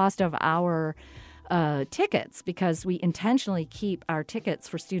just the cost of our tickets, because we intentionally keep our tickets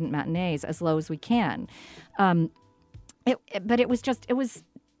for student matinees as low as we can. But it was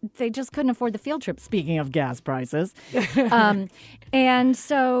they just couldn't afford the field trip, speaking of gas prices. And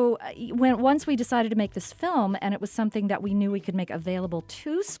so once we decided to make this film, and it was something that we knew we could make available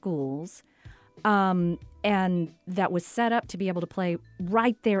to schools, and that was set up to be able to play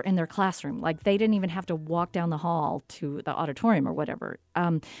right there in their classroom. Like, they didn't even have to walk down the hall to the auditorium or whatever.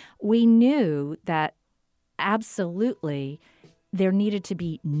 We knew that absolutely there needed to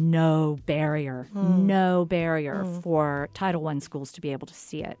be no barrier for Title I schools to be able to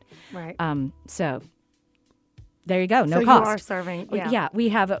see it. Right. So there you go. No so cost. You are serving. Yeah, we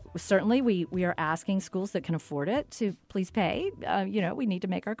have certainly we are asking schools that can afford it to please pay. You know, we need to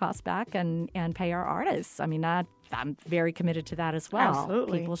make our costs back and pay our artists. I mean, I'm very committed to that as well.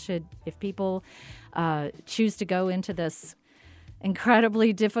 Absolutely. People should, if people choose to go into this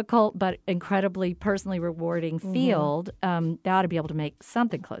incredibly difficult but incredibly personally rewarding field, they ought to be able to make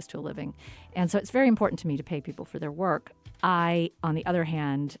something close to a living. And so it's very important to me to pay people for their work. I, on the other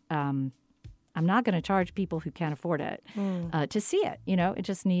hand, I'm not going to charge people who can't afford it to see it. You know, it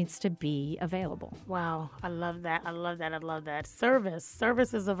just needs to be available. Wow. I love that. I love that. I love that.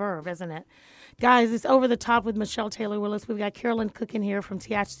 Service is a verb, isn't it? Guys, it's Over the Top with Michelle Taylor Willis. We've got Carolyn Cook in here from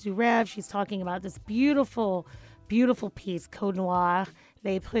Théâtre du Rêve. She's talking about this beautiful piece, Code Noir,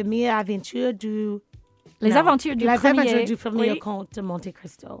 Les aventures du premier Comte de Monte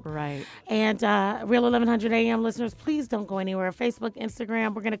Cristo. Right. And Real 1100 AM listeners, please don't go anywhere. Facebook,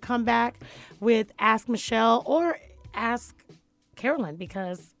 Instagram. We're going to come back with Ask Michelle or Ask Carolyn,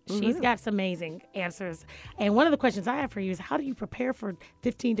 because she's got some amazing answers. And one of the questions I have for you is, how do you prepare for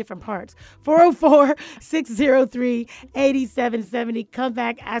 15 different parts? 404-603-8770. Come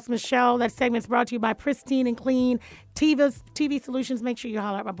back, Ask Michelle. That segment's brought to you by Pristine and Clean TV Solutions. Make sure you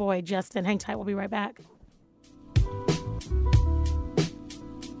holler at my boy, Justin. Hang tight. We'll be right back.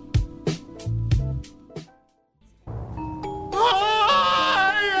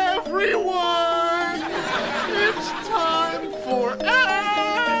 Hi, everyone! It's time for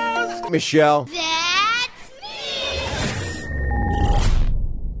Ask Michelle. That's me!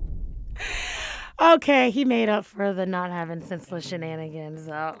 Okay, he made up for the not having senseless shenanigans.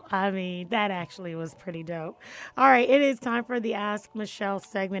 So, I mean, that actually was pretty dope. All right, it is time for the Ask Michelle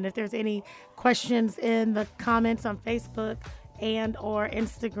segment. If there's any questions in the comments on Facebook and or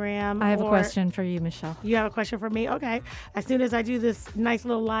Instagram. I have a question for you, Michelle. You have a question for me? Okay. As soon as I do this nice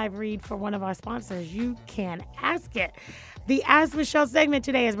little live read for one of our sponsors, you can ask it. The Ask Michelle segment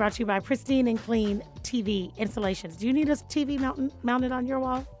today is brought to you by Pristine and Clean TV Installations. Do you need a TV mounted on your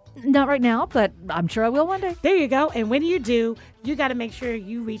wall? Not right now, but I'm sure I will one day. There you go. And when you do, you got to make sure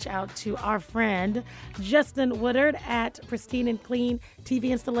you reach out to our friend Justin Woodard at Pristine and Clean TV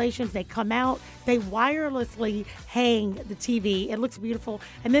Installations. They come out, they wirelessly hang the TV. It looks beautiful.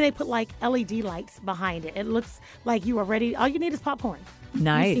 And then they put like LED lights behind it. It looks like you are ready. All you need is popcorn.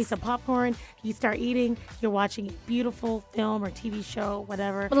 Nice. You see some popcorn, you start eating, you're watching a beautiful film or TV show,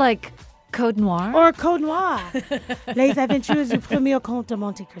 whatever. Like Code Noir? Or Code Noir. Les aventures du premier Comte de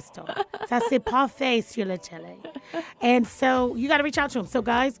Monte Cristo. Ça c'est parfait sur la télé. And so you got to reach out to them. So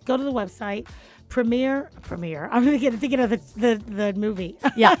guys, go to the website. Premiere. I'm going to get thinking of the movie.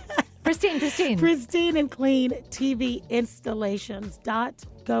 Yeah. Pristine. Pristine and Clean TV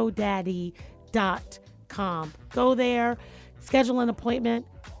Installations.godaddy.com. Go there, schedule an appointment.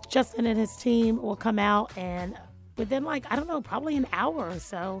 Justin and his team will come out, and within probably an hour or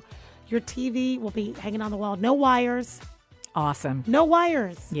so, your TV will be hanging on the wall. No wires. Awesome. No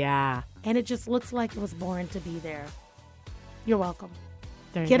wires. Yeah. And it just looks like it was born to be there. You're welcome.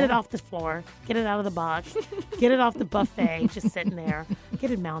 There you Get go. it off the floor. Get it out of the box. Get it off the buffet, just sitting there.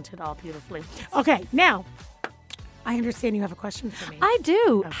 Get it mounted all beautifully. Okay, now, I understand you have a question for me. I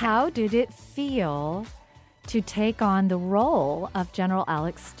do. Okay. How did it feel to take on the role of General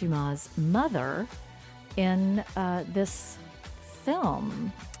Alex Dumas' mother in this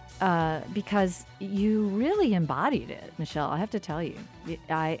film because you really embodied it, Michelle. I have to tell you,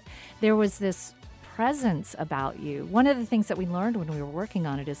 there was this presence about you. One of the things that we learned when we were working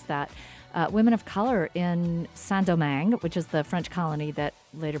on it is that women of color in Saint-Domingue, which is the French colony that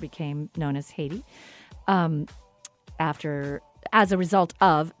later became known as Haiti, as a result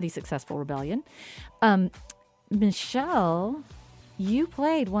of the successful rebellion. Michelle, you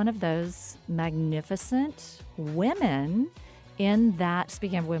played one of those magnificent women in that,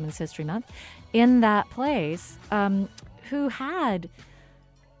 speaking of Women's History Month, in that place, who had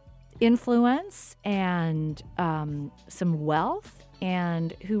influence and some wealth,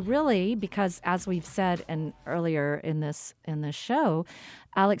 and who really, because as we've said earlier in this show,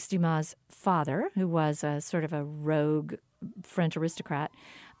 Alex Dumas' father, who was a sort of a rogue French aristocrat,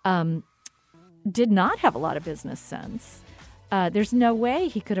 did not have a lot of business sense. There's no way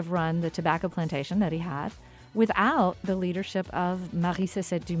he could have run the tobacco plantation that he had without the leadership of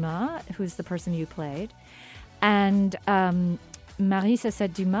Marie-Cécile Dumas, who's the person you played. And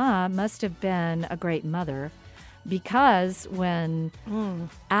Marie-Cécile Dumas must have been a great mother, because when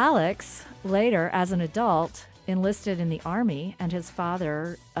Alex, later as an adult, enlisted in the army and his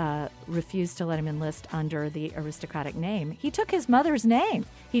father refused to let him enlist under the aristocratic name, he took his mother's name.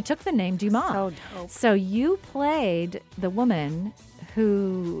 He took the name Dumas. So dope. So you played the woman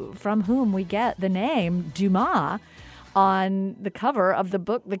from whom we get the name Dumas on the cover of the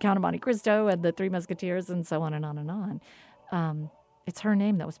book, The Count of Monte Cristo and the Three Musketeers, and so on and on and on. It's her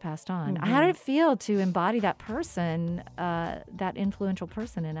name that was passed on. Mm-hmm. How did it feel to embody that person, that influential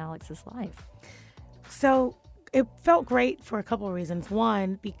person in Alex's life? So it felt great for a couple of reasons.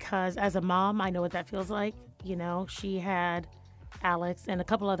 One, because as a mom, I know what that feels like. You know, she had Alex and a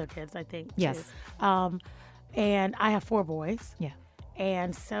couple other kids, I think. Yes. Too. And I have 4 boys. Yeah.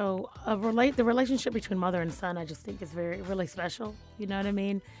 And so the relationship between mother and son, I just think is really special. You know what I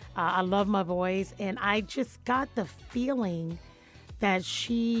mean? I love my boys, and I just got the feeling that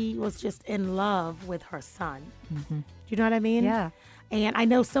she was just in love with her son. Mm-hmm. Do you know what I mean? Yeah. And I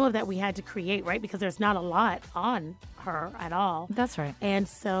know some of that we had to create, right? Because there's not a lot on her at all. That's right. And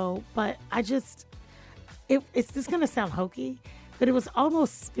so, but I just, it's just going to sound hokey, but it was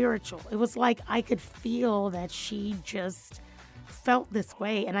almost spiritual. It was like I could feel that she just felt this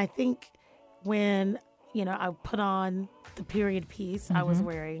way. And I think when, I put on the period piece, I was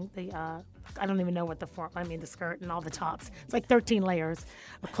wearing the, I don't even know what the skirt and all the tops. It's like 13 layers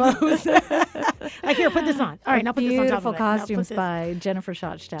of clothes. Like, here, put this on. All right, now put this on top of it. Beautiful costumes by Jennifer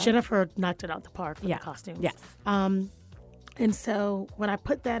Schottstadt. Jennifer knocked it out the park with the costumes. Yes. And so when I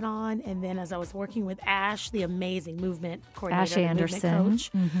put that on, and then as I was working with Ash, the amazing movement coordinator, Ash Anderson,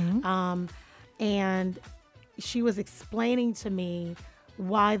 movement coach, and she was explaining to me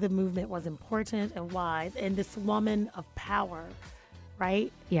why the movement was important and this woman of power,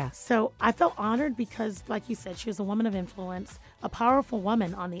 right? Yeah. So I felt honored because, like you said, she was a woman of influence, a powerful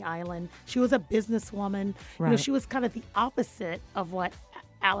woman on the island. She was a businesswoman. Right. She was kind of the opposit of what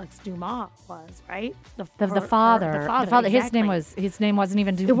Alex Dumas was, right? The father. Exactly. His name wasn't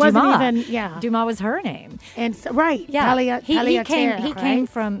even Dumas. It wasn't even, yeah. Dumas was her name. And so, right. Yeah. He came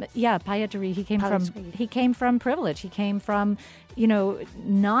from pailletterie. He came from privilege. He came from,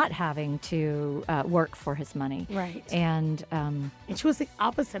 not having to work for his money. Right. And she was the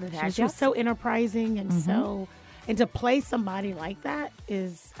opposite of that. She was so enterprising and and to play somebody like that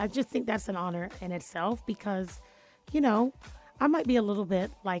I just think that's an honor in itself because, I might be a little bit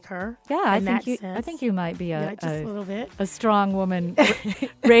like her. Yeah, I think you might be just a little bit. A strong woman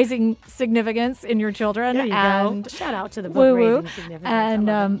raising significance in your children. There you and go. Shout out to the book Raising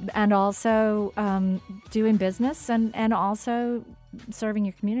Significance. And also doing business and also serving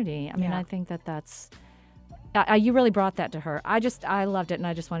your community. I mean, I think that's you really brought that to her. I loved it, and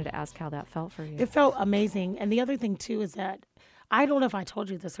I just wanted to ask how that felt for you. It felt amazing. And the other thing too is that I don't know if I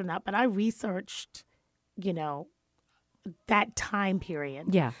told you this or not, but I researched, that time period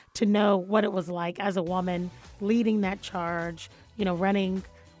to know what it was like as a woman leading that charge, running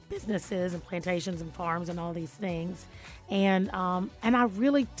businesses and plantations and farms and all these things. And I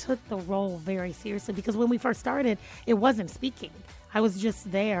really took the role very seriously because when we first started, it wasn't speaking. I was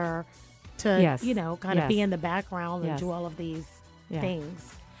just there to, kind of be in the background and do all of these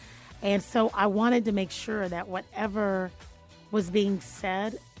things. And so I wanted to make sure that whatever was being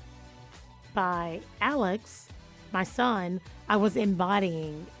said by Alex, my son, I was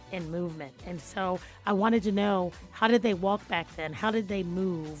embodying in movement. And so I wanted to know, how did they walk back then? How did they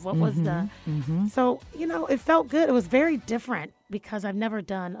move? What was so, it felt good. It was very different because I've never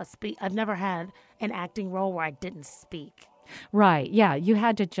had an acting role where I didn't speak. Right. Yeah. You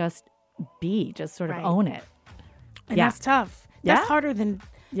had to just be, just sort of Right. own it. And Yeah. that's tough. That's Yeah. harder than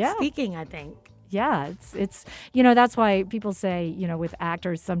Yeah. speaking, I think. Yeah, it's that's why people say, with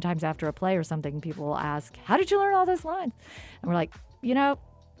actors, sometimes after a play or something, people will ask, how did you learn all those lines? And we're like,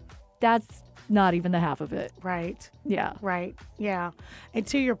 that's not even the half of it. Right. Yeah. Right. Yeah. And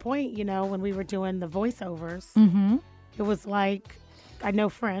to your point, when we were doing the voiceovers, Mm-hmm. it was like, I know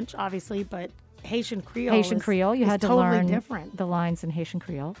French, obviously, but Haitian Creole Haitian Creole, you is had to totally learn different. the lines in Haitian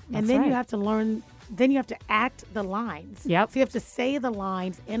Creole. And That's then you right. have to learn, then you have to act the lines. Yep. So you have to say the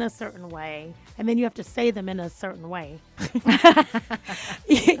lines in a certain way, and then you have to say them in a certain way.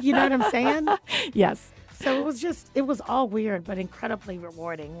 You know what I'm saying? Yes. So it was all weird, but incredibly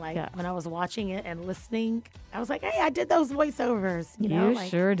rewarding. Like Yeah. when I was watching it and listening, I was like, hey, I did those voiceovers. You like,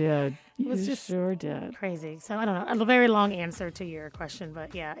 sure did. it was You just- sure did. crazy. So I don't know, a very long answer to your question,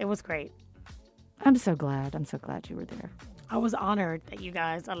 but yeah, it was great. I'm so glad. I'm so glad you were there. I was honored that you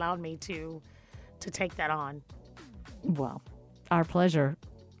guys allowed me to take that on. Well, our pleasure.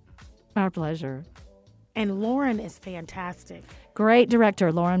 Our pleasure. And Lauren is fantastic. Great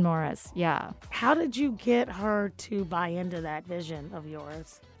director, Lauren Morris. Yeah. How did you get her to buy into that vision of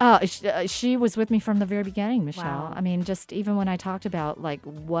yours? Oh, she was with me from the very beginning, Michelle. Wow. I mean, just even when I talked about like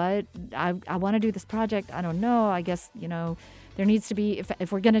what I want to do this project, I don't know. I guess, there needs to be,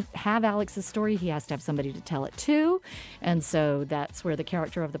 if we're going to have Alex's story, he has to have somebody to tell it to. And so that's where the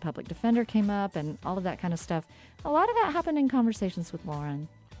character of the public defender came up and all of that kind of stuff. A lot of that happened in conversations with Lauren.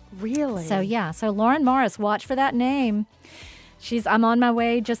 Really? So Lauren Morris, watch for that name. I'm on my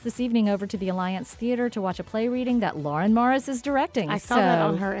way just this evening over to the Alliance Theater to watch a play reading that Lauren Morris is directing. I saw that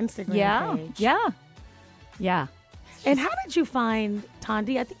on her Instagram page. Yeah. And how did you find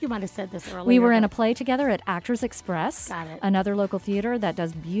Tondi? I think you might have said this earlier. We were in a but- play together at Actors Express, Got it. another local theater that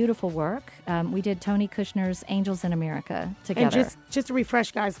does beautiful work. We did Tony Kushner's Angels in America together. And just to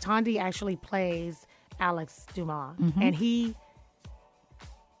refresh, guys, Tondi actually plays Alex Dumas, Mm-hmm. and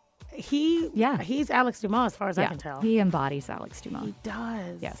he's Alex Dumas as far as I can tell. He embodies Alex Dumas. He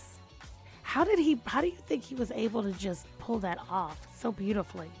does. Yes. How do you think he was able to just pull that off so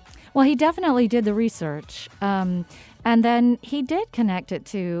beautifully? Well, he definitely did the research, and then he did connect it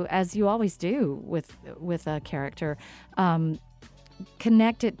to, as you always do with a character,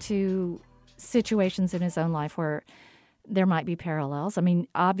 connect it to situations in his own life where there might be parallels. I mean,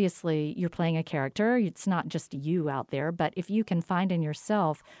 obviously, you're playing a character. It's not just you out there, but if you can find in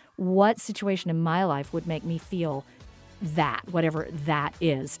yourself what situation in my life would make me feel that, whatever that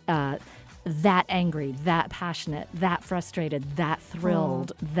is, that angry, that passionate, that frustrated, that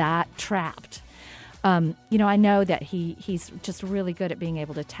thrilled, that trapped. I know that he's just really good at being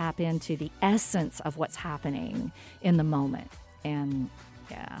able to tap into the essence of what's happening in the moment. And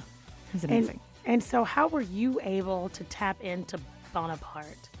yeah, he's amazing. And so how were you able to tap into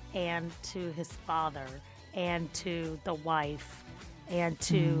Bonaparte and to his father and to the wife and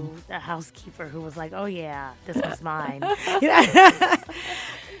to the housekeeper who was like, oh yeah, this was mine?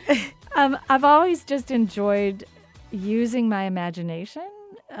 I've always just enjoyed using my imagination.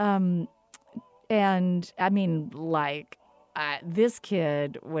 And I mean, like, this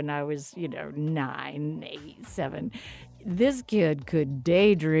kid, when I was, 9, 8, 7, this kid could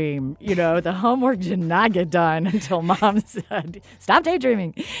daydream. The homework did not get done until mom said, stop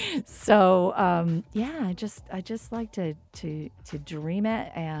daydreaming. So, I just like to dream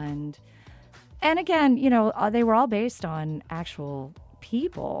it. And again, they were all based on actual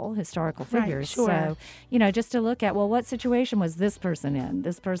people, historical figures. Right, sure. So, just to look at, well, what situation was this person in?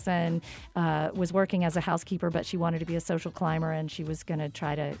 This person was working as a housekeeper, but she wanted to be a social climber, and she was going to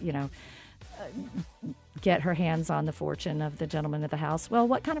try to, get her hands on the fortune of the gentleman of the house. Well,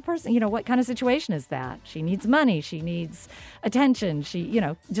 what kind of person, what kind of situation is that? She needs money. She needs attention. She,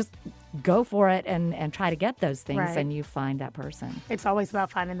 just go for it and try to get those things, Right. and you find that person. It's always about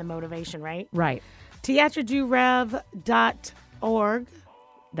finding the motivation, right? Right. TheatrDuRêve.org.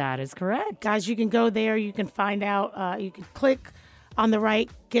 That is correct. Guys, you can go there. You can find out. You can click on the right,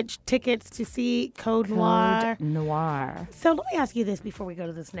 get tickets to see Code Noir. Code Noir. So let me ask you this before we go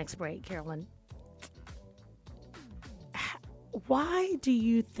to this next break, Carolyn. Why do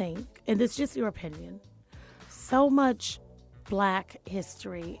you think, and this is just your opinion, so much Black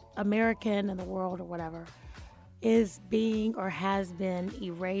history, American in the world or whatever, is being or has been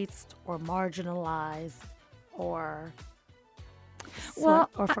erased or marginalized or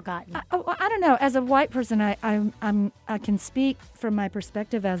forgotten? I don't know. As a white person, I can speak from my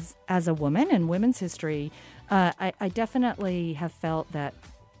perspective as a woman in women's history. I definitely have felt that,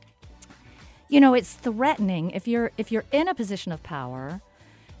 it's threatening if you're in a position of power.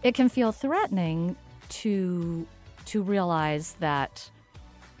 It can feel threatening to realize that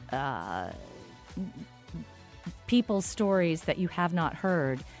people's stories that you have not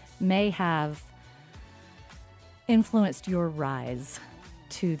heard may have influenced your rise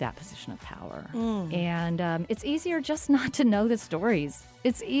to that position of power. And it's easier just not to know the stories.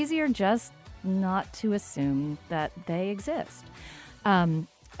 It's easier just not to assume that they exist.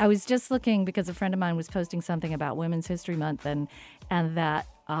 I was just looking because a friend of mine was posting something about Women's History Month and that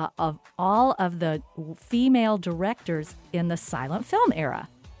of all of the female directors in the silent film era,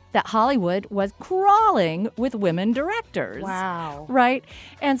 that Hollywood was crawling with women directors. Wow. Right?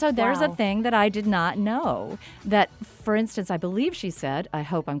 And so there's Wow. a thing that I did not know that, for instance, I believe she said, I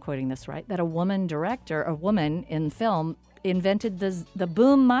hope I'm quoting this right, that a woman director, a woman in film, invented the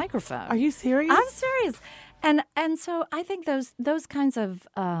boom microphone. Are you serious? I'm serious. And so I think those kinds of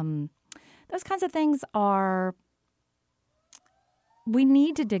things are, we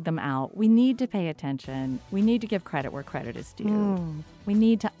need to dig them out. We need to pay attention. We need to give credit where credit is due. We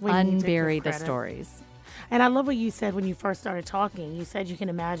need to unbury the stories. And I love what you said when you first started talking. You said you can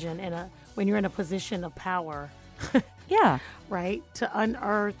imagine when you're in a position of power, Yeah. right, to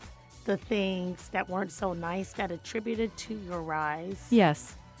unearth the things that weren't so nice that attributed to your rise.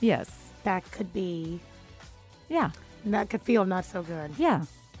 Yes. Yes. That could be, Yeah. that could feel not so good. Yeah.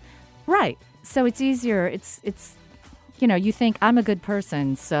 Right. So it's easier. It's you think I'm a good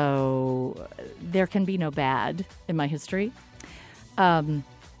person, so there can be no bad in my history. But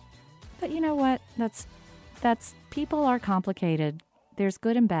you know what? That's people are complicated. There's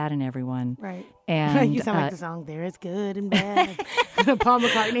good and bad in everyone. Right. And you sound like the song, There is Good and Bad. Paul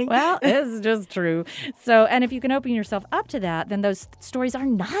McCartney. Well, it's just true. So, and if you can open yourself up to that, then those stories are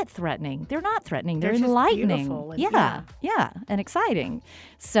not threatening. They're not threatening. They're just enlightening. beautiful and- Yeah, and exciting.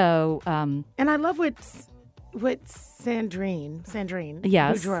 So, And I love what Sandrine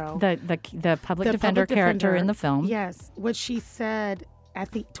yes, Boudreau, the public defender character in the film. Yes, what she said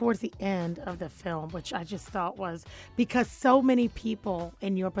towards the end of the film, which I just thought was, because so many people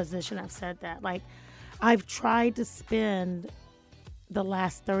in your position have said that. Like, I've tried to spend the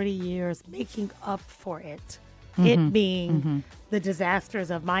last 30 years making up for it. It being the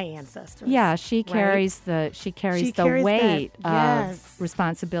disasters of my ancestors. Yeah, she carries the weight yes. of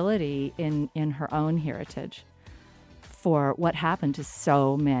responsibility in her own heritage for what happened to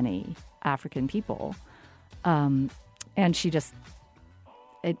so many African people, and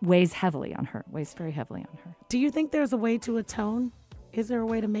it weighs heavily on her. Weighs very heavily on her. Do you think there's a way to atone? Is there a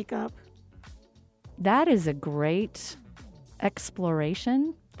way to make up? That is a great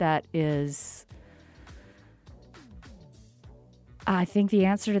exploration. That is. I think the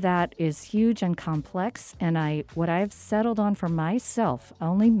answer to that is huge and complex, and what I've settled on for myself,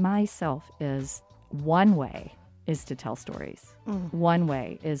 only myself, is one way is to tell stories. One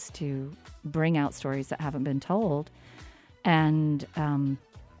way is to bring out stories that haven't been told, and I'm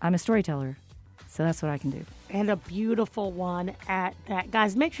a storyteller, so that's what I can do. And a beautiful one at that.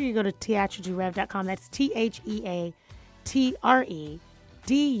 Guys, make sure you go to theatricalrev.com. That's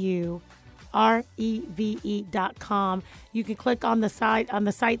TheatreDureve.com. You can click on the site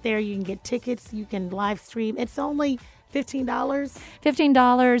there. You can get tickets. You can live stream. It's only $15.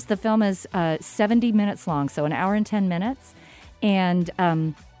 $15. The film is 70 minutes long, so an hour and 10 minutes. And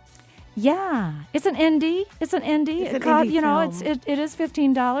yeah, it's an indie. It's an indie. It's an indie film. It is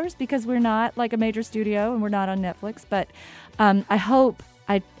 $15 because we're not like a major studio and we're not on Netflix. But I hope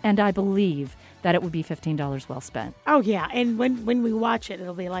I believe that it would be $15 well spent. Oh, yeah. And when we watch it,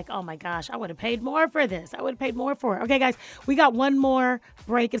 it'll be like, oh, my gosh, I would have paid more for this. I would have paid more for it. Okay, guys, we got one more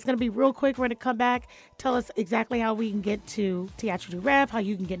break. It's going to be real quick. We're going to come back. Tell us exactly how we can get to Théâtre du Rêve, how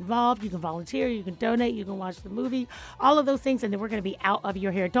you can get involved. You can volunteer. You can donate. You can watch the movie. All of those things. And then we're going to be out of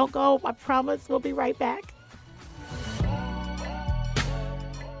your hair. Don't go. I promise. We'll be right back.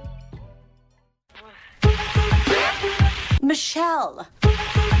 Michelle.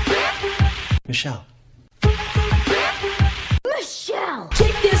 Michelle. Michelle.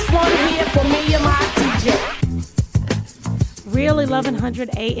 Kick this one here for me and my DJ. Real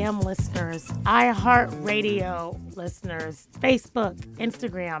 1100 AM listeners, iHeartRadio listeners, Facebook,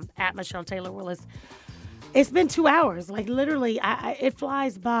 Instagram, at Michelle Taylor Willis. It's been 2 hours. Like, literally, it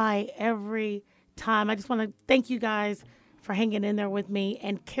flies by every time. I just want to thank you guys for hanging in there with me.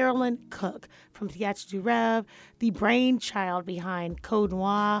 And Carolyn Cook from Théâtre du Rêve, the brainchild behind Code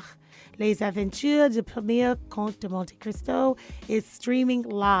Noir, Les Aventures du Premier Comte de Monte Cristo, is streaming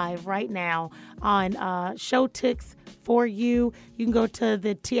live right now on Showtix for you. You can go to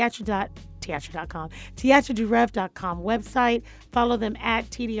the theatredureve.com website. Follow them at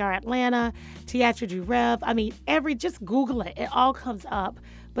TDR Atlanta, Théâtre du Rêve. I mean, just Google it. It all comes up.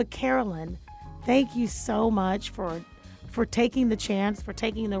 But Carolyn, thank you so much for for taking the chance, for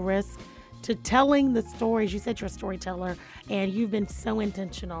taking the risk, to telling the stories. You said you're a storyteller, and you've been so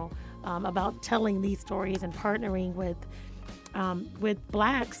intentional about telling these stories and partnering with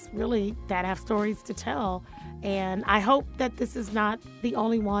Blacks, really, that have stories to tell. And I hope that this is not the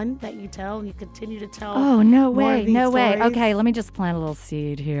only one that you tell. You continue to tell. Oh, no more way, of these no way. stories. Okay, let me just plant a little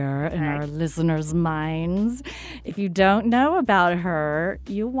seed here in our listeners' minds. If you don't know about her,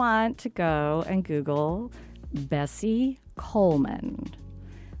 you want to go and Google Bessie Coleman.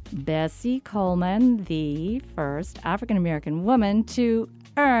 Bessie Coleman, the first African-American woman to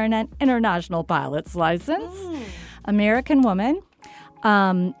earn an international pilot's license. American woman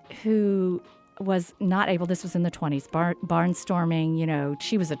who was not able, this was in the 20s, barnstorming, you know,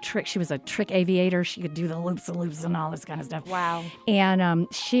 she was a trick aviator. She could do the loops and loops and all this kind of stuff. Wow. And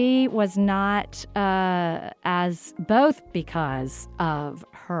she was not as, both because of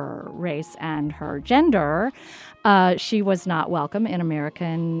her race and her gender, she was not welcome in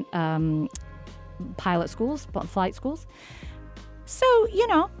American pilot schools, flight schools. So, you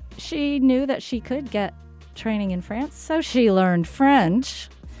know, she knew that she could get training in France, so she learned French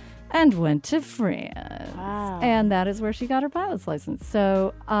and went to France. Wow. And that is where she got her pilot's license.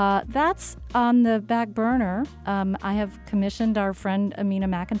 So that's on the back burner. I have commissioned our friend Amina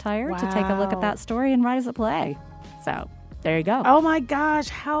McIntyre to take a look at that story and write us a play. So there you go. Oh my gosh,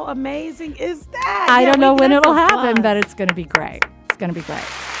 how amazing is that? I don't know when it'll happen, applause. but it's going to be great. It's going to be great.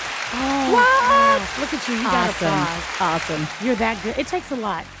 Oh, gosh, look at you. You got applause. Awesome. You're that good. It takes a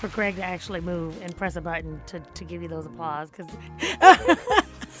lot for Greg to actually move and press a button to give you those applause.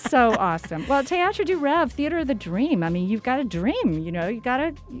 So awesome. Well, Théâtre du Rêve, Theater of the Dream. I mean, you've got a dream, you know. You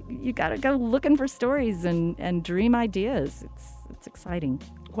gotta go looking for stories and dream ideas. It's exciting.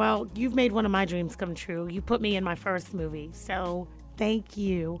 Well, you've made one of my dreams come true. You put me in my first movie. So thank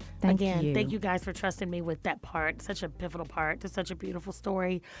you. Thank you. Thank you guys for trusting me with that part. Such a pivotal part to such a beautiful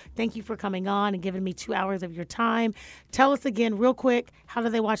story. Thank you for coming on and giving me 2 hours of your time. Tell us again real quick, how do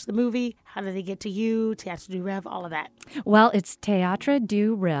they watch the movie? How do they get to you? Théâtre du Rêve, all of that. Well, it's Théâtre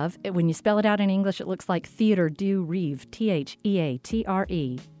du Rêve. When you spell it out in English, it looks like Theater du Rêve.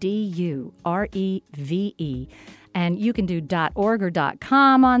 TheatreDureve. And you can do .org or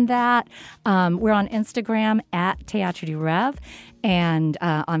 .com on that. We're on Instagram at Théâtre du Rêve and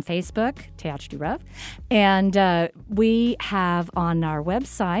on Facebook, Théâtre du Rêve. And we have on our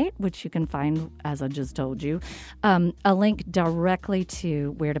website, which you can find, as I just told you, a link directly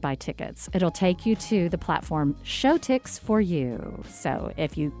to where to buy tickets. It'll take you to the platform Showtix for You. So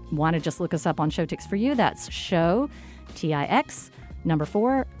if you want to just look us up on Showtix for You, that's show, T-I-X, number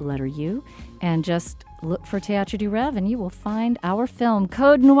 4, letter U, and just look for Théâtre du Rêve and you will find our film,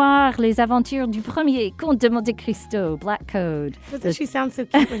 Code Noir, les aventures du premier Comte de Monte Cristo, Black Code. Doesn't she sound so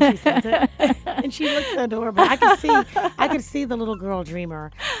cute when she says it? And she looks so adorable. I could see the little girl dreamer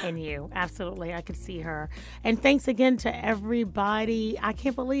in you. Absolutely. I could see her. And thanks again to everybody. I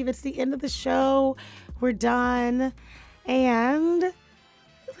can't believe it's the end of the show. We're done. And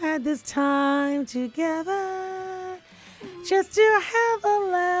we've had this time together. Just to have a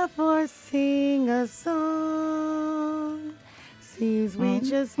laugh or sing a song. Seems we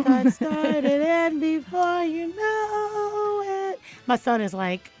just got started and before you know it. My son is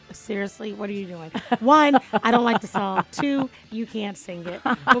like, seriously, what are you doing? 1, I don't like the song. 2, you can't sing it.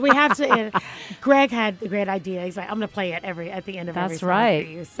 But we have to end. Greg had the great idea. He's like, I'm going to play it at the end of every song right.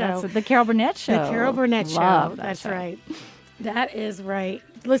 for you. So that's the Carol Burnett Show. The Carol Burnett Love Show. that That's show. right. That is right.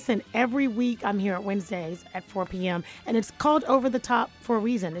 Listen, every week I'm here at Wednesdays at 4 p.m. and it's called Over the Top for a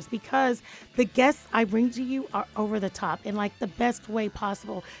reason. It's because the guests I bring to you are over the top in like the best way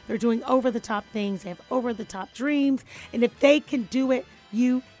possible. They're doing over the top things. They have over the top dreams. And if they can do it,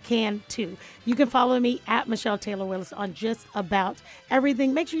 you can too. You can follow me at Michelle Taylor Willis on just about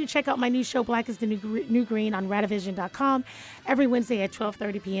everything. Make sure you check out my new show, Black is the New Green, on radivision.com every Wednesday at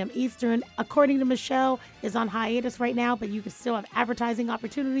 12:30 p.m. Eastern. According to Michelle, is on hiatus right now, but you can still have advertising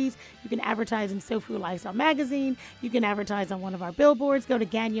opportunities. You can advertise in SoFu Lifestyle Magazine. You can advertise on one of our billboards. Go to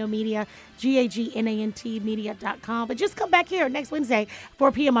Gagno Media, GAGNANT media.com. But just come back here next Wednesday,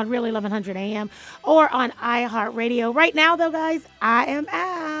 4 p.m. on Real 1100 AM or on iHeartRadio. Right now, though, guys, I am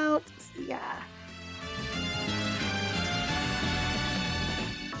out. See ya.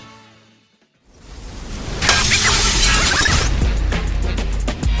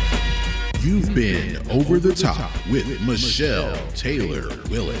 You've been Over the Top with Michelle Taylor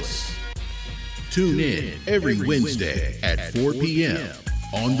Willis. Tune in every Wednesday at 4 p.m.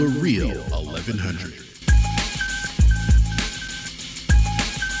 on The Real 1100.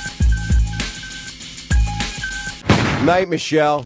 Night, Michelle.